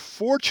we're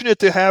fortunate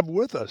to have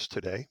with us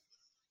today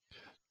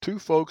 2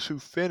 folks who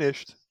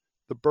finished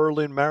the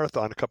Berlin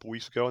Marathon a couple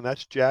weeks ago, and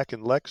that's Jack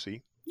and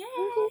Lexi. Yeah.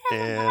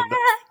 And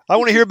I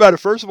want to hear about it.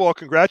 First of all,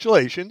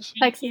 congratulations.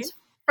 Lexi's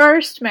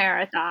first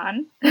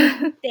marathon.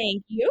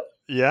 Thank you.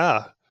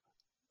 Yeah.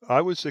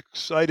 I was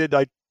excited.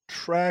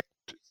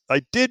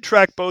 I did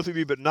track both of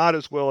you, but not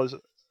as well as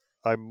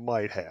I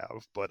might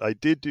have. But I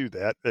did do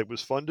that. It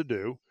was fun to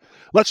do.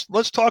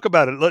 Let's talk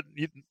about it.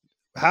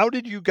 How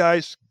did you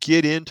guys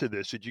get into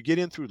this? Did you get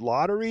in through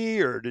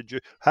lottery, or did you?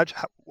 How'd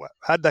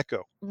that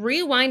go?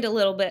 Rewind a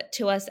little bit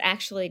to us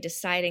actually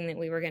deciding that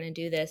we were going to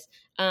do this.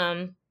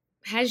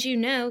 As you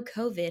know,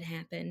 COVID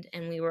happened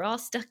and we were all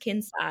stuck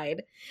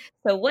inside.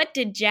 So what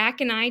did Jack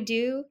and I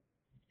do?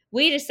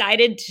 We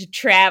decided to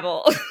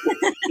travel.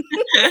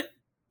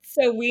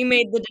 So we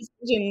made the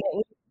decision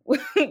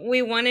that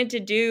we wanted to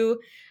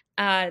do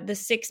the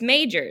 6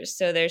 majors.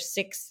 So there's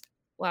 6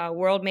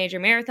 world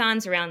major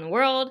marathons around the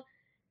world: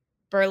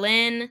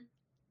 Berlin,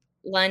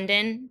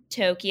 London,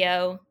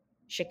 Tokyo,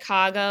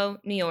 Chicago,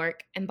 New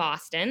York, and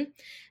Boston.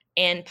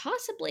 And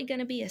possibly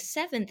going to be a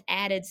 7th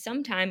added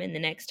sometime in the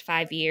next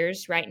 5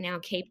 years. Right now,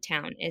 Cape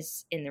Town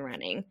is in the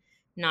running.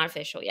 Not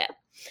official yet.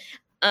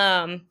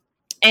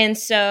 And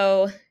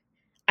so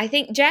I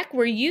think, Jack,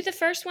 were you the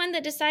first one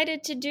that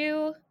decided to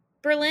do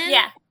Berlin?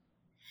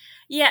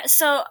 Yeah,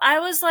 so I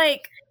was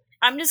like,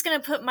 I'm just going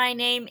to put my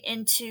name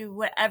into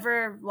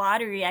whatever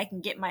lottery I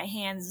can get my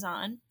hands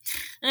on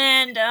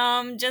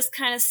and just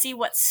kind of see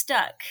what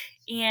stuck.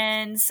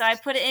 And so I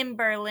put it in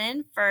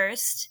Berlin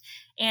first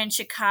and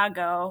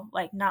Chicago,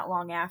 like not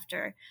long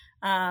after.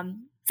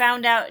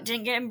 Found out,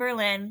 didn't get in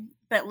Berlin,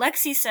 but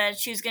Lexi said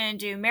she was going to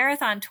do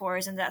marathon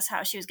tours and that's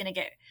how she was going to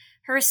get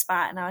her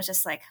spot. And I was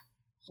just like,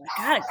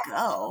 I gotta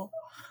go.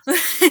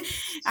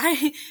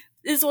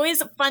 It's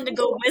always fun to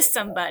go with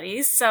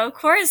somebody. So of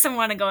course I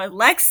want to go with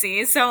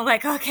Lexi. So I'm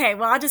like, okay,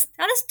 well I'll just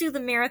do the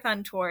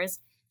marathon tours.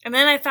 And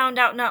then I found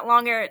out not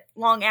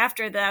long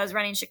after that I was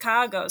running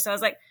Chicago. So I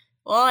was like,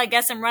 well, I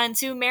guess I'm running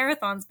 2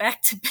 marathons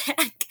back to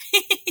back.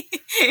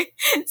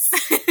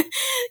 So,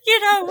 you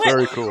know what?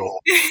 Very cool.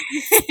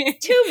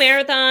 2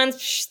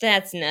 marathons,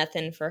 that's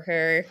nothing for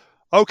her.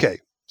 Okay,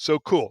 so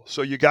cool.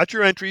 So you got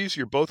your entries.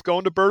 You're both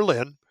going to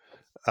Berlin.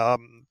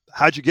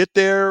 How'd you get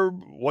there?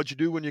 What'd you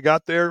do when you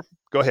got there?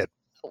 Go ahead.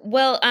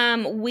 Well,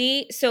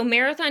 so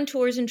Marathon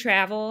Tours and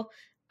Travel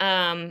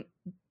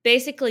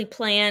basically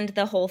planned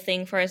the whole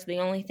thing for us. The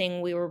only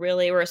thing we were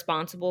really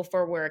responsible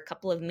for were a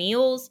couple of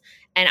meals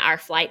and our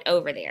flight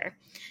over there.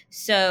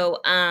 So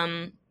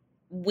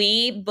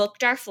we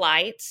booked our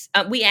flights.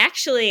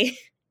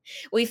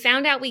 We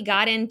found out we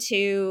got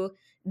into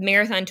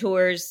Marathon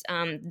Tours,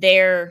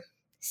 their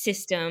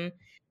system,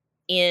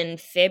 in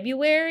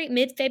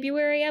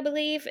mid-February, I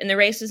believe, and the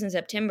race was in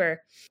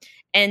September.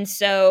 And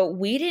so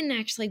we didn't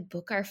actually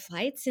book our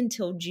flights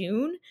until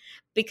June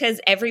because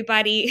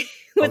everybody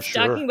was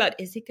talking about,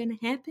 is it going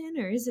to happen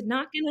or is it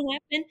not going to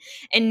happen?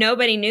 And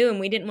nobody knew, and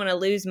we didn't want to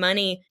lose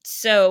money.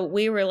 So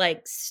we were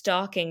like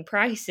stalking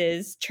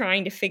prices,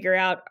 trying to figure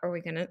out, are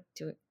we going to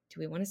do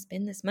we want to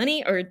spend this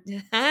money or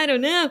I don't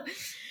know.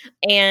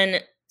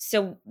 And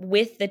so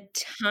with the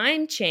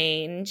time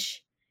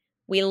change,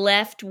 we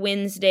left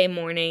Wednesday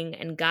morning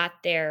and got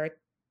there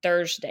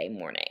Thursday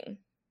morning.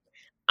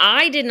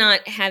 I did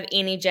not have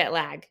any jet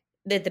lag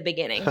at the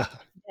beginning.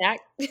 Jack?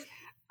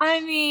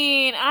 I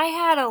mean, I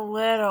had a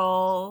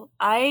little.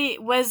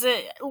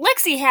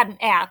 Lexi had an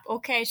app,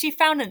 okay? She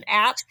found an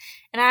app,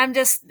 and I'm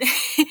just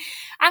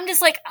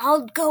like,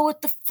 I'll go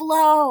with the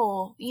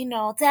flow. You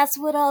know, that's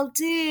what I'll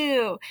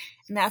do.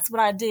 And that's what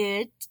I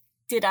did.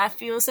 Did I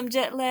feel some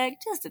jet lag?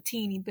 Just a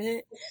teeny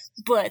bit,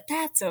 but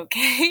that's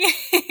okay.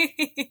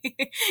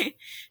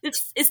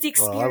 It's the experience.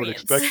 Well, I would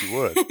expect you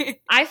would.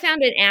 I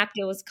found an app.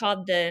 It was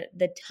called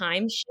the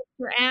Time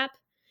Shifter app.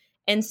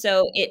 And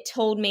so it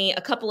told me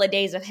a couple of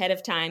days ahead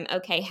of time,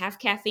 okay, have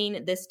caffeine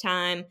at this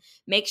time,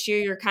 make sure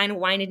you're kind of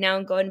winding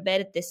down, going to bed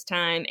at this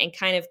time, and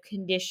kind of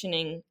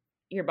conditioning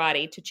your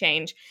body to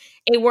change.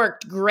 It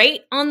worked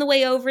great on the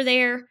way over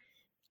there.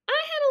 I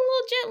had a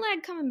little jet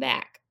lag coming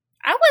back.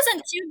 I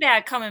wasn't too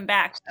bad coming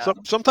back, though.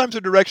 Sometimes the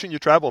direction you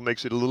travel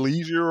makes it a little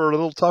easier or a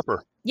little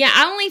tougher. Yeah,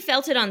 I only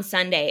felt it on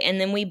Sunday, and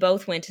then we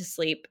both went to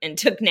sleep and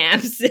took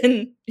naps,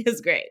 and it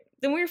was great.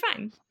 Then we were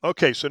fine.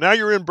 Okay, so now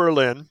you're in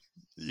Berlin.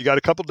 You got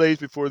a couple days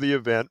before the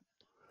event.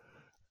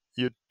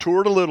 You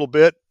toured a little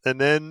bit,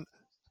 and then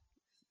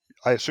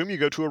I assume you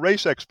go to a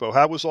race expo.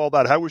 How was all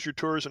that? How was your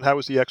tours, and how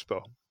was the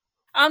expo?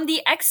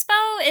 The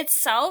expo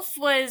itself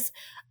was,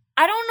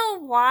 I don't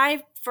know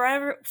why,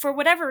 for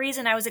whatever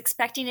reason, I was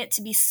expecting it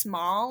to be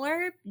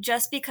smaller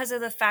just because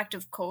of the fact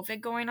of COVID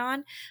going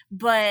on.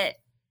 But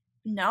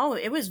no,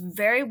 it was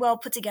very well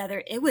put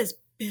together. It was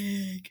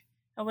big.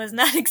 I was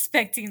not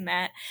expecting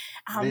that.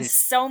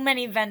 So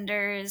many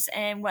vendors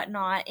and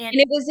whatnot. And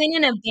it was in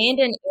an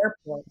abandoned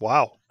airport.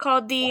 Wow.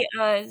 Called the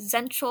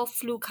Zentrale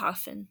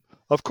Flughafen.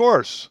 Of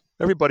course.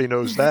 Everybody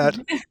knows that.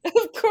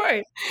 Of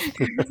course.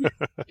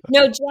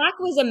 No, Jack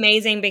was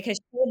amazing because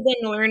she had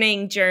been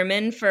learning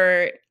German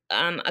for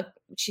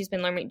she's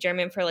been learning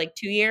German for like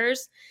 2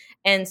 years.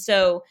 And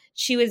so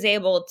she was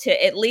able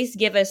to at least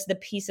give us the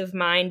peace of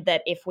mind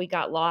that if we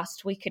got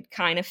lost, we could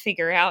kind of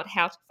figure out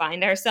how to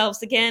find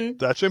ourselves again.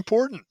 That's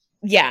important.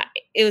 Yeah,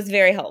 it was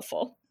very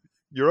helpful.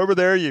 You're over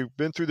there. You've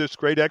been through this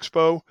great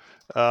expo.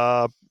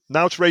 Now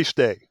it's race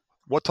day.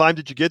 What time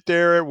did you get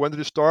there? When did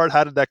it start?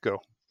 How did that go?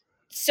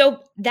 So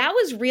that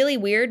was really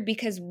weird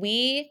because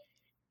we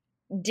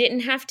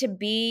didn't have to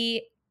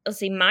be, let's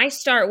see, my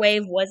start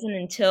wave wasn't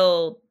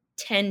until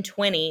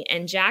 10:20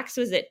 and Jack's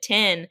was at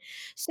 10.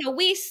 So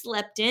we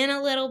slept in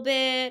a little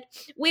bit.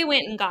 We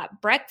went and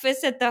got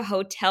breakfast at the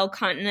Hotel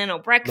Continental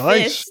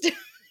Breakfast. Nice.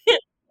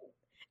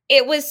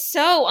 It was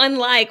so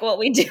unlike what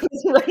we do.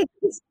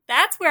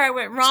 That's where I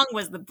went wrong,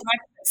 was the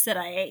breakfast that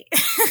I ate.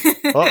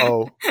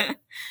 Uh-oh.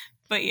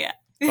 But yeah.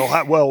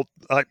 Oh,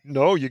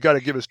 no, you got to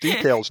give us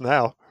details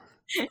now.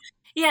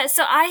 Yeah,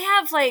 so I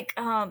have like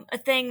a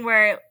thing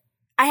where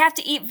I have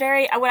to eat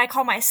what I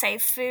call my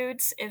safe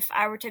foods if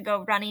I were to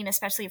go running,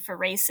 especially for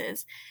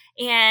races.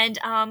 And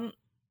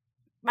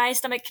my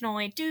stomach can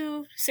only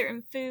do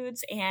certain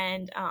foods,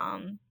 and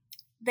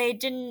they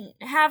didn't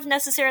have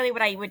necessarily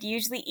what I would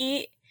usually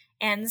eat.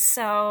 And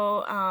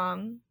so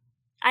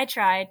I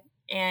tried,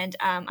 and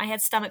I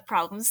had stomach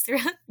problems through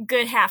a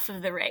good half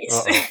of the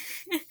race.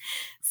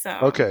 So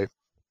Okay,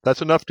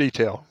 that's enough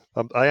detail.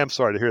 I am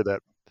sorry to hear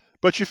that.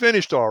 But you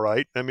finished all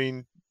right. I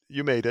mean,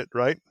 you made it,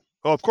 right?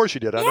 Oh, of course you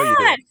did. I know you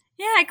did.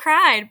 Yeah, I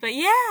cried, but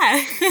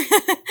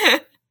yeah.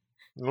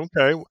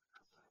 Okay.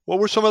 What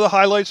were some of the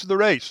highlights of the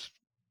race?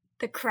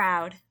 The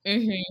crowd.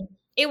 Mm-hmm.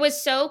 It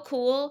was so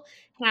cool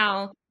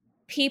how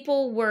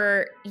people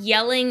were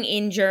yelling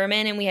in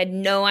German and we had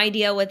no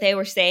idea what they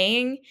were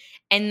saying.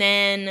 And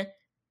then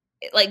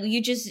like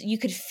you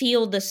could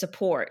feel the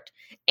support.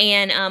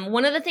 And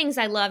one of the things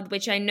I loved,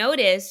 which I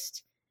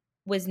noticed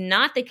was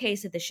not the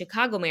case at the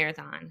Chicago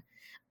Marathon,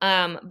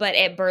 but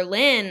at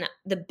Berlin,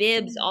 the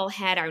bibs all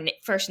had our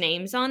first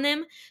names on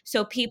them.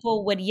 So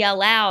people would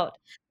yell out,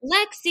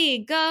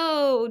 Lexi,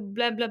 go,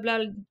 blah, blah,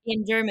 blah,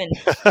 in German.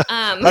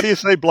 How do you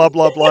say blah,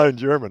 blah, blah in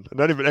German?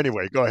 Not even,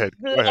 anyway, go ahead.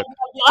 Blah, blah,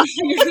 blah.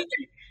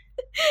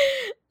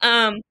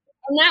 And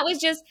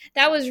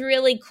that was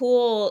really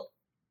cool,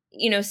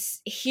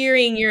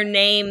 hearing your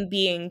name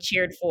being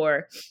cheered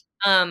for.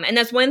 And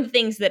that's one of the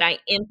things that I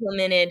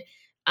implemented.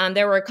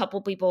 There were a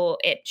couple people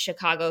at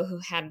Chicago who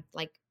had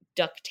like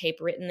duct tape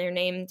written their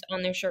names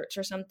on their shirts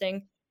or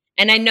something.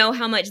 And I know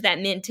how much that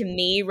meant to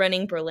me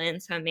running Berlin,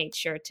 so I made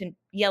sure to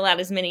yell out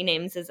as many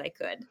names as I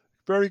could.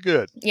 Very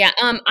good. Yeah,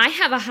 I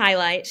have a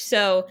highlight.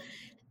 So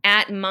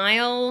at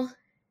mile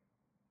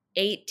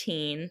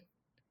 18,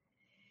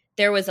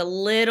 there was a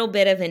little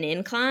bit of an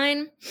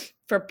incline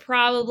for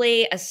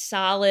probably a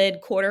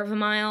solid quarter of a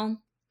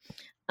mile.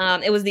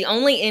 It was the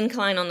only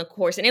incline on the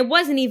course, and it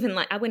wasn't even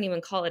I wouldn't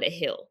even call it a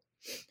hill.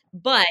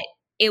 But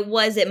it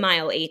was at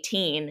mile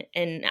 18,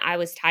 and I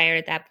was tired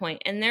at that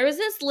point. And there was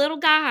this little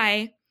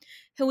guy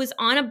who was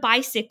on a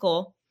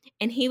bicycle,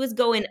 and he was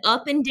going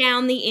up and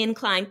down the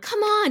incline.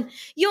 Come on,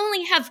 you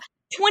only have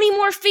 20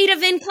 more feet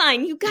of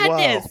incline. You got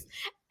this.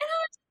 And I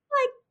was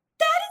like,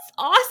 that is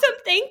awesome.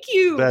 Thank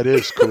you. That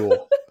is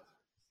cool.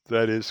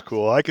 That is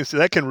cool. I can see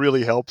that can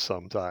really help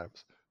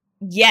sometimes.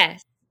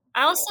 Yes.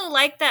 I also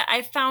like that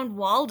I found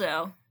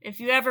Waldo. If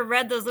you ever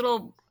read those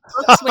little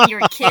books when you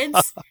were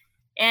kids,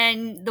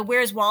 and the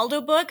Where's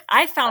Waldo book,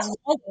 I found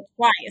Waldo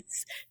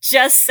twice.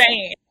 Just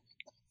saying.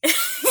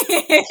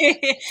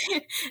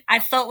 I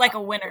felt like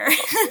a winner.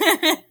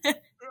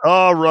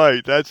 All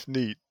right, that's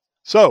neat.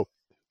 So,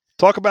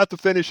 talk about the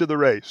finish of the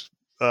race.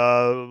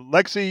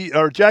 Lexi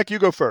or Jack, you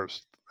go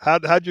first.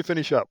 How'd you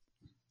finish up?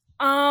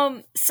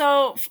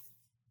 So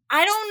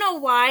I don't know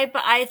why,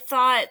 but I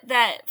thought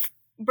that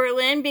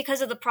Berlin,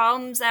 because of the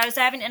problems I was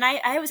having, and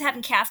I was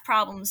having calf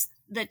problems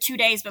the 2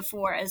 days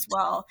before as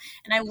well.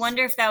 And I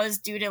wonder if that was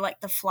due to like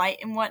the flight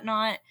and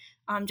whatnot.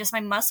 Just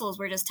my muscles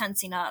were just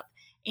tensing up,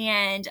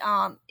 and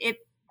it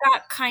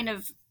got kind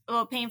of a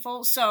little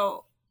painful.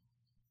 So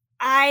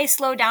I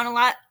slowed down a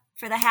lot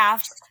for the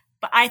half,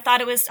 but I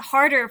thought it was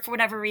harder for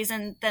whatever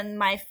reason than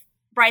my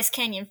Bryce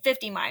Canyon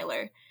 50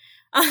 miler.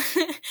 I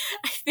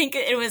think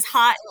it was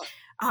hot.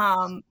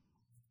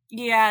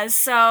 Yeah,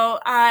 so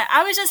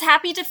I was just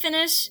happy to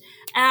finish.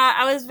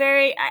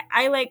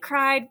 I like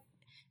cried,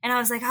 and I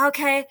was like,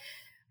 okay,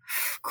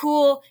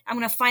 cool. I'm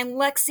going to find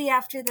Lexi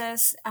after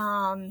this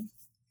and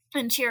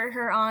cheer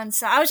her on.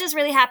 So I was just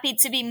really happy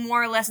to be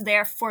more or less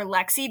there for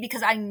Lexi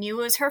because I knew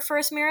it was her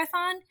first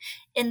marathon,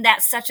 and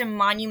that's such a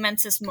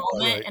monumentous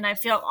moment, right. And I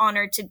feel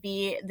honored to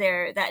be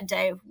there that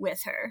day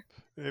with her.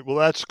 Well,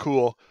 that's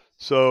cool.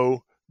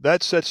 So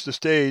that sets the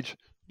stage.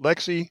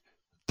 Lexi,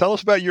 tell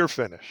us about your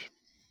finish.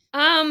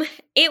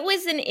 It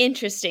was an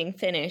interesting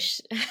finish.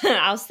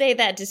 I'll say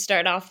that to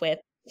start off with.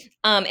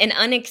 And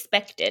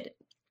unexpected.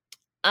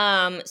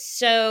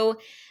 So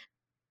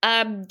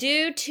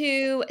due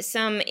to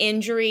some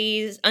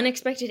injuries,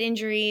 unexpected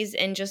injuries,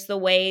 and just the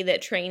way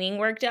that training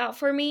worked out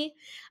for me,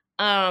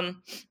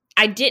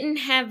 I didn't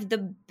have the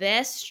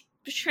best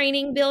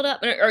training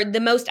buildup or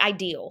the most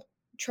ideal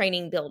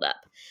training buildup.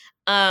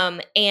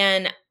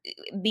 And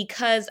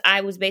because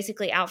I was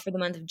basically out for the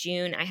month of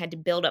June, I had to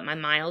build up my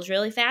miles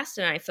really fast,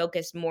 and I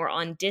focused more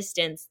on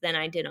distance than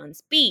I did on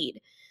speed.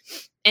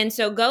 And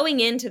so going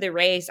into the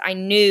race, I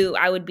knew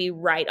I would be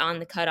right on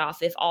the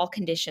cutoff if all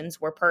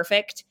conditions were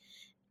perfect,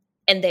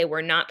 and they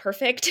were not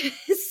perfect.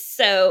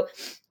 So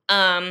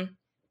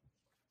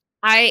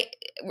I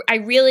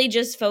really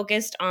just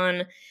focused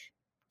on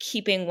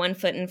keeping one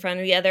foot in front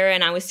of the other,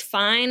 and I was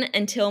fine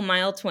until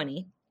mile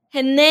 20.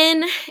 And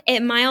then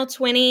at mile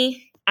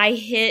 20, I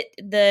hit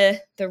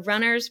the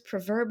runner's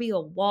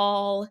proverbial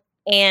wall,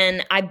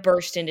 and I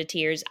burst into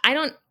tears.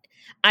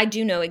 I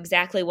do know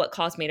exactly what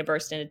caused me to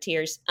burst into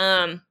tears.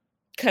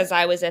 Because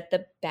I was at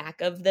the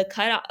back of the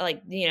cutoff,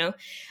 like,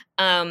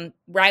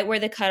 right where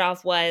the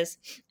cutoff was,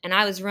 and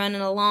I was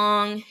running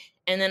along,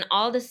 and then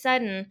all of a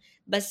sudden,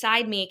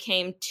 beside me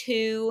came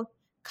 2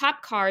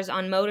 cop cars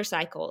on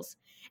motorcycles,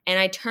 and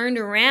I turned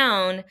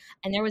around,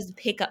 and there was a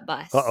pickup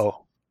bus.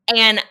 Uh-oh.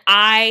 And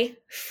I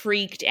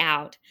freaked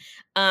out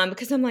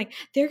because I'm like,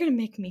 they're going to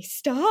make me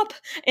stop,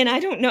 and I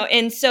don't know.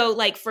 And so,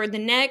 like, for the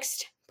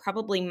next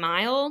probably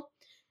mile,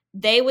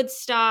 they would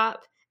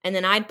stop, and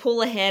then I'd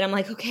pull ahead. I'm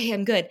like, okay,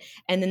 I'm good.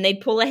 And then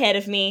they'd pull ahead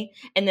of me,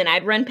 and then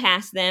I'd run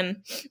past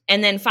them.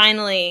 And then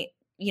finally,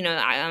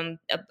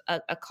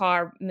 a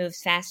car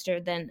moves faster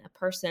than a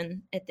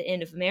person at the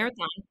end of a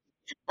marathon.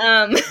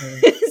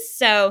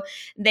 So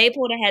they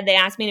pulled ahead. They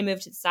asked me to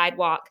move to the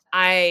sidewalk.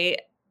 I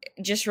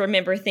just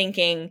remember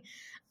thinking,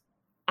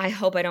 I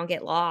hope I don't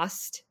get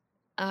lost.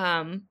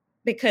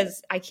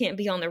 Because I can't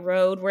be on the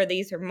road where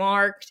these are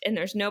marked and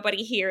there's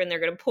nobody here and they're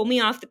going to pull me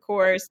off the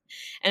course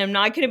and I'm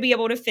not going to be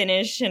able to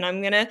finish, and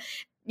I'm going to,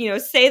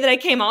 say that I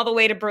came all the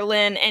way to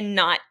Berlin and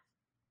not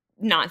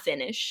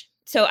finish.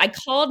 So I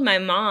called my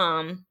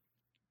mom,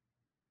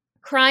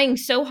 crying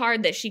so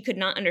hard that she could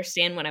not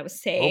understand what I was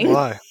saying. Oh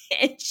my.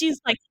 And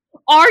she's like,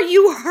 "Are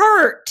you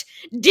hurt?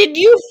 Did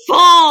you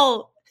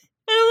fall?"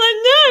 And I'm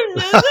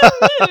like,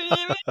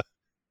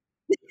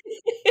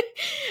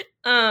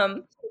 no.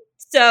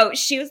 So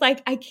she was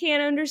like, "I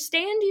can't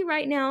understand you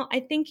right now. I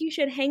think you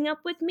should hang up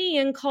with me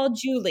and call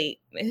Julie,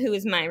 who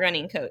is my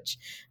running coach."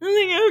 I'm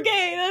like,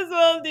 okay, that's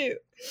what I'll do.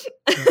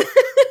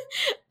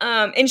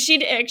 And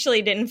she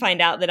actually didn't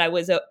find out that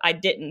I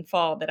didn't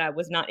fall, that I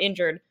was not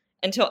injured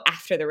until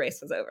after the race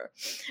was over.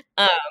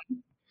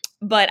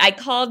 But I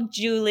called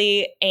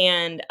Julie,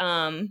 and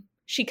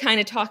she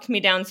kind of talked me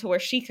down to where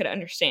she could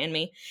understand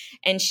me.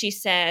 And she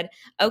said,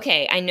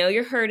 "Okay, I know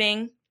you're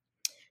hurting.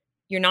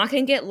 You're not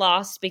going to get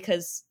lost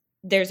because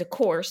there's a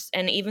course,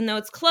 and even though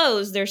it's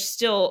closed, there's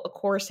still a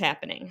course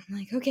happening." I'm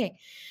like, okay.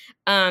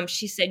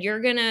 She said,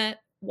 "You're going to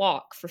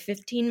walk for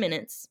 15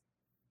 minutes,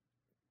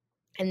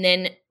 and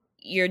then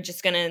you're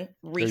just going to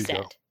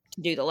reset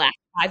to do the last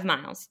 5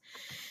 miles."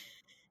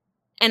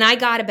 And I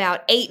got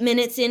about 8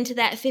 minutes into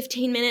that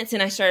 15 minutes,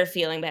 and I started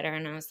feeling better.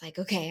 And I was like,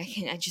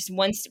 okay, I just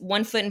one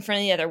foot in front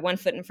of the other, one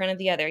foot in front of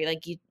the other.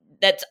 Like,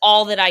 that's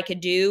all that I could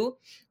do,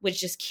 was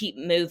just keep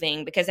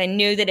moving, because I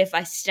knew that if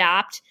I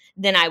stopped,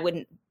 then I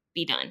wouldn't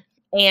be done.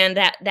 And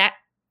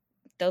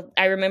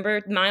I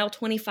remember mile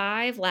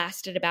 25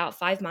 lasted about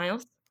 5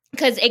 miles,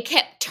 because it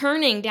kept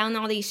turning down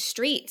all these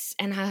streets,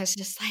 and I was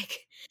just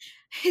like,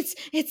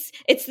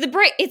 it's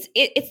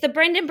the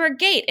Brandenburg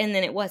Gate, and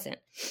then it wasn't.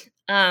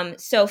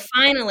 So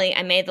finally,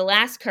 I made the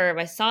last curve.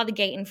 I saw the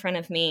gate in front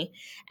of me,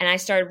 and I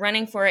started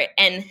running for it.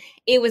 And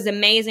it was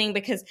amazing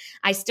because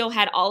I still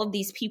had all of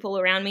these people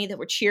around me that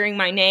were cheering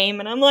my name,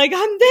 and I'm like,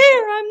 I'm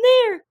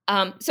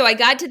there. So I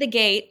got to the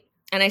gate,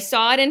 and I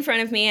saw it in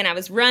front of me, and I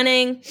was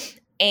running.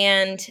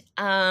 And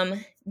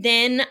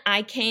then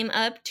I came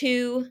up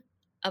to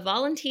a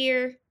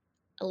volunteer,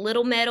 a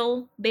little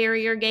metal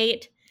barrier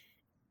gate,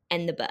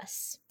 and the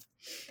bus.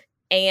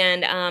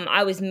 And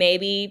I was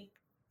maybe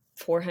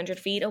 400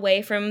 feet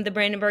away from the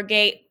Brandenburg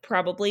Gate,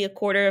 probably a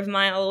quarter of a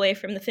mile away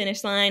from the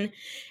finish line.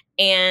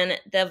 And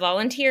the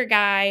volunteer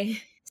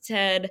guy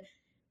said,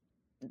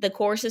 "The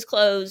course is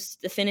closed.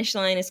 The finish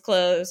line is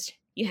closed.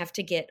 You have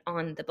to get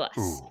on the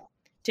bus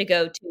to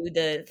go to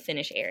the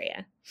finish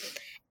area."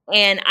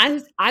 And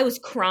I was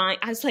crying.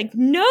 I was like,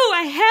 "No,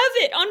 I have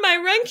it on my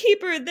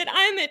Runkeeper that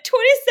I'm at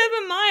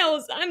 27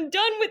 miles. I'm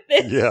done with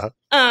this." Yeah.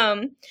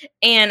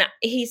 And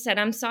he said,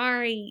 "I'm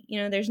sorry,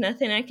 there's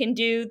nothing I can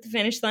do. The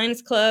finish line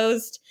is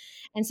closed."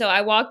 And so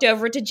I walked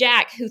over to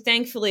Jack, who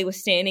thankfully was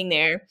standing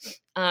there,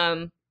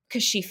 because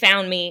she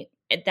found me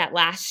at that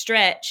last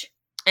stretch,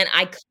 and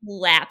I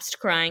collapsed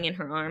crying in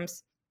her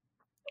arms.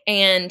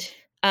 And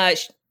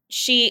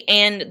she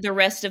and the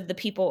rest of the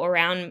people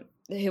around,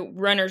 who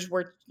runners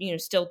were,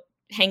 still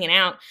hanging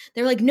out.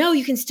 They're like, "No,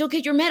 you can still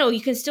get your medal.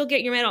 You can still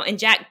get your medal." And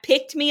Jack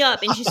picked me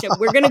up, and she said,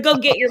 "We're going to go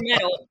get your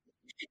medal."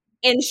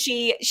 And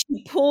she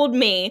pulled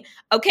me.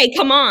 "Okay,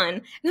 come on."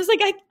 And I was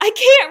like, I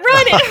can't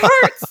run. It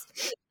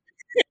hurts.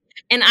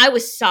 And I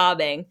was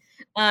sobbing.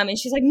 And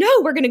she's like, "No,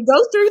 we're going to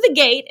go through the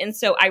gate." And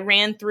so I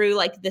ran through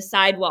like the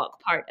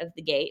sidewalk part of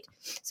the gate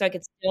so I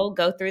could still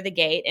go through the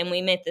gate. And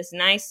we met this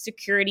nice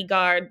security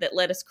guard that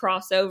let us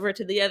cross over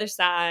to the other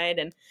side,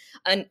 and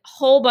a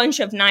whole bunch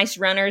of nice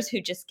runners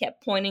who just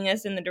kept pointing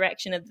us in the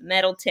direction of the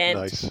medal tent.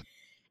 Nice.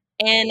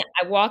 And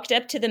I walked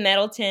up to the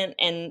medal tent,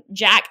 and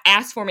Jack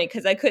asked for me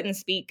because I couldn't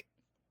speak.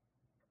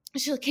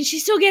 She's like, "Can she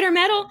still get her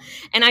medal?"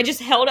 And I just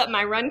held up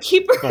my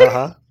Runkeeper.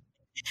 Uh-huh.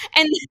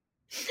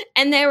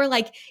 And they were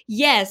like,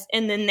 "Yes."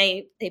 And then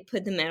they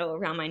put the medal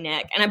around my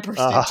neck, and I burst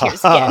into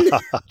tears again.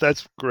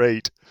 That's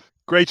great.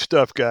 Great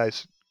stuff,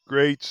 guys.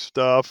 Great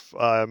stuff.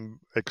 I'm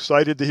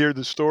excited to hear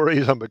the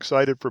stories. I'm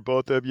excited for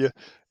both of you.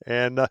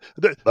 And the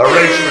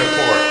Race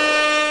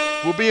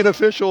Report will be an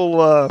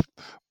official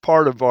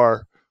part of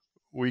our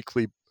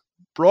weekly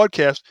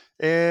broadcast.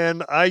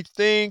 And I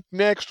think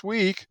next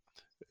week,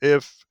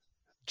 if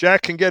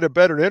Jack can get a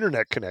better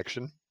internet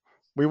connection,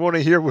 we want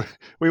to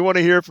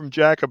hear from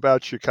Jack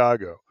about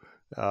Chicago.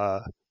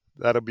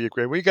 That'll be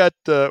great. We got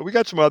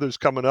some others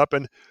coming up,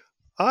 and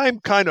I'm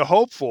kind of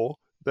hopeful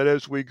that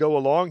as we go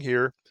along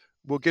here,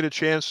 we'll get a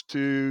chance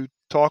to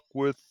talk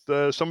with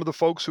some of the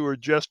folks who are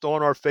just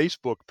on our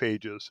Facebook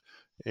pages,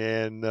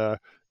 and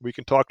we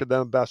can talk to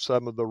them about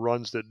some of the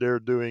runs that they're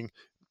doing,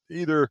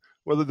 either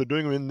whether they're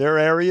doing them in their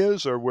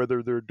areas or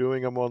whether they're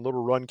doing them on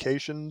little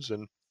runcations.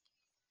 And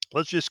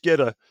let's just get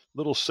a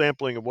little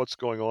sampling of what's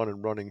going on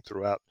in running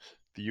throughout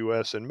the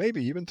U.S. and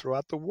maybe even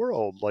throughout the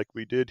world, like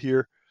we did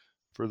here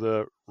for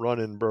the run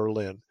in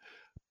Berlin.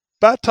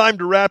 About time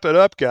to wrap it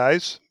up,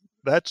 guys.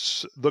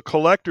 That's the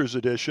collector's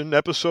edition.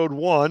 Episode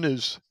 1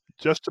 is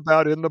just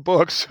about in the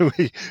books.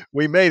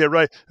 We made it,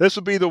 right. This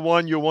will be the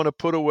one you'll want to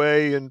put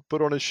away and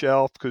put on a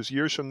shelf, because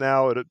years from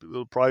now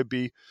it'll probably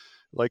be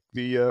like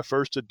the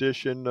first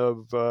edition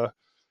of the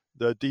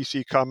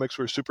DC Comics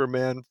where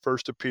Superman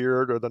first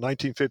appeared, or the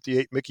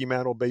 1958 Mickey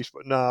Mantle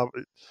baseball. No,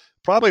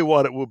 probably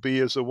what it will be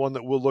is the one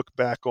that we'll look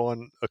back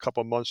on a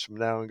couple months from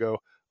now and go,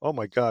 oh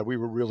my God, we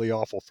were really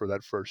awful for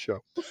that first show.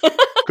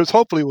 Because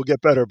hopefully we'll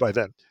get better by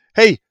then.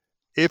 Hey,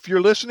 if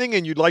you're listening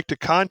and you'd like to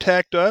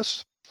contact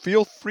us,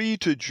 feel free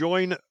to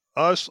join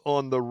us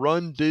on the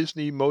Run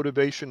Disney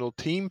Motivational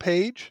Team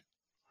page.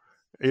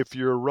 If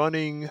you're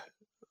running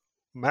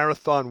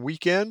Marathon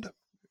Weekend,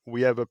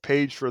 we have a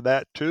page for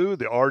that too,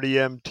 the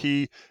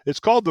RDMT. It's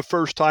called the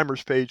First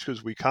Timers page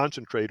because we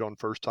concentrate on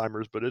first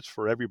timers, but it's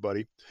for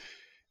everybody.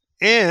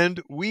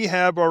 And we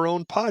have our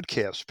own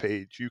podcast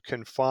page. You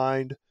can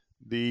find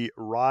the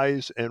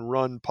Rise and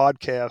Run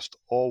podcast,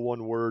 all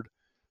one word,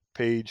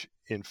 page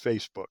in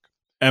Facebook.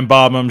 And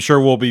Bob, I'm sure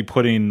we'll be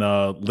putting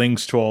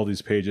links to all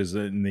these pages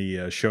in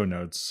the show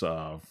notes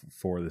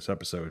for this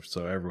episode,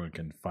 so everyone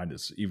can find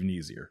us even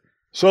easier.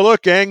 So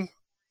look, gang,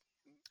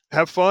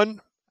 have fun,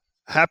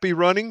 happy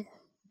running,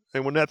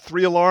 and when that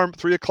 3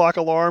 o'clock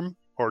alarm,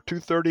 or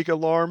 2:30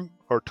 alarm,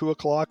 or 2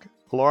 o'clock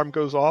alarm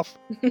goes off,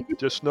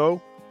 just know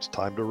it's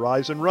time to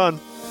rise and run.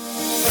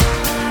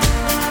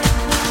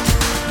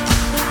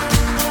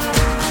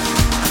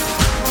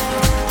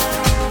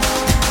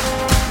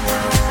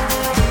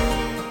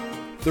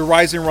 The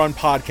Rise and Run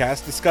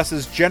podcast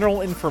discusses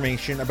general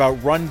information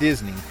about Run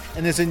Disney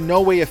and is in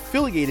no way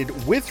affiliated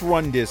with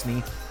Run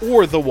Disney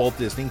or the Walt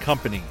Disney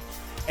Company.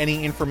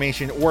 Any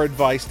information or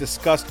advice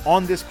discussed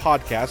on this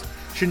podcast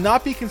should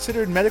not be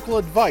considered medical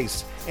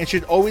advice and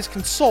should always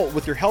consult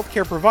with your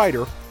healthcare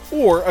provider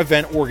or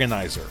event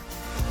organizer.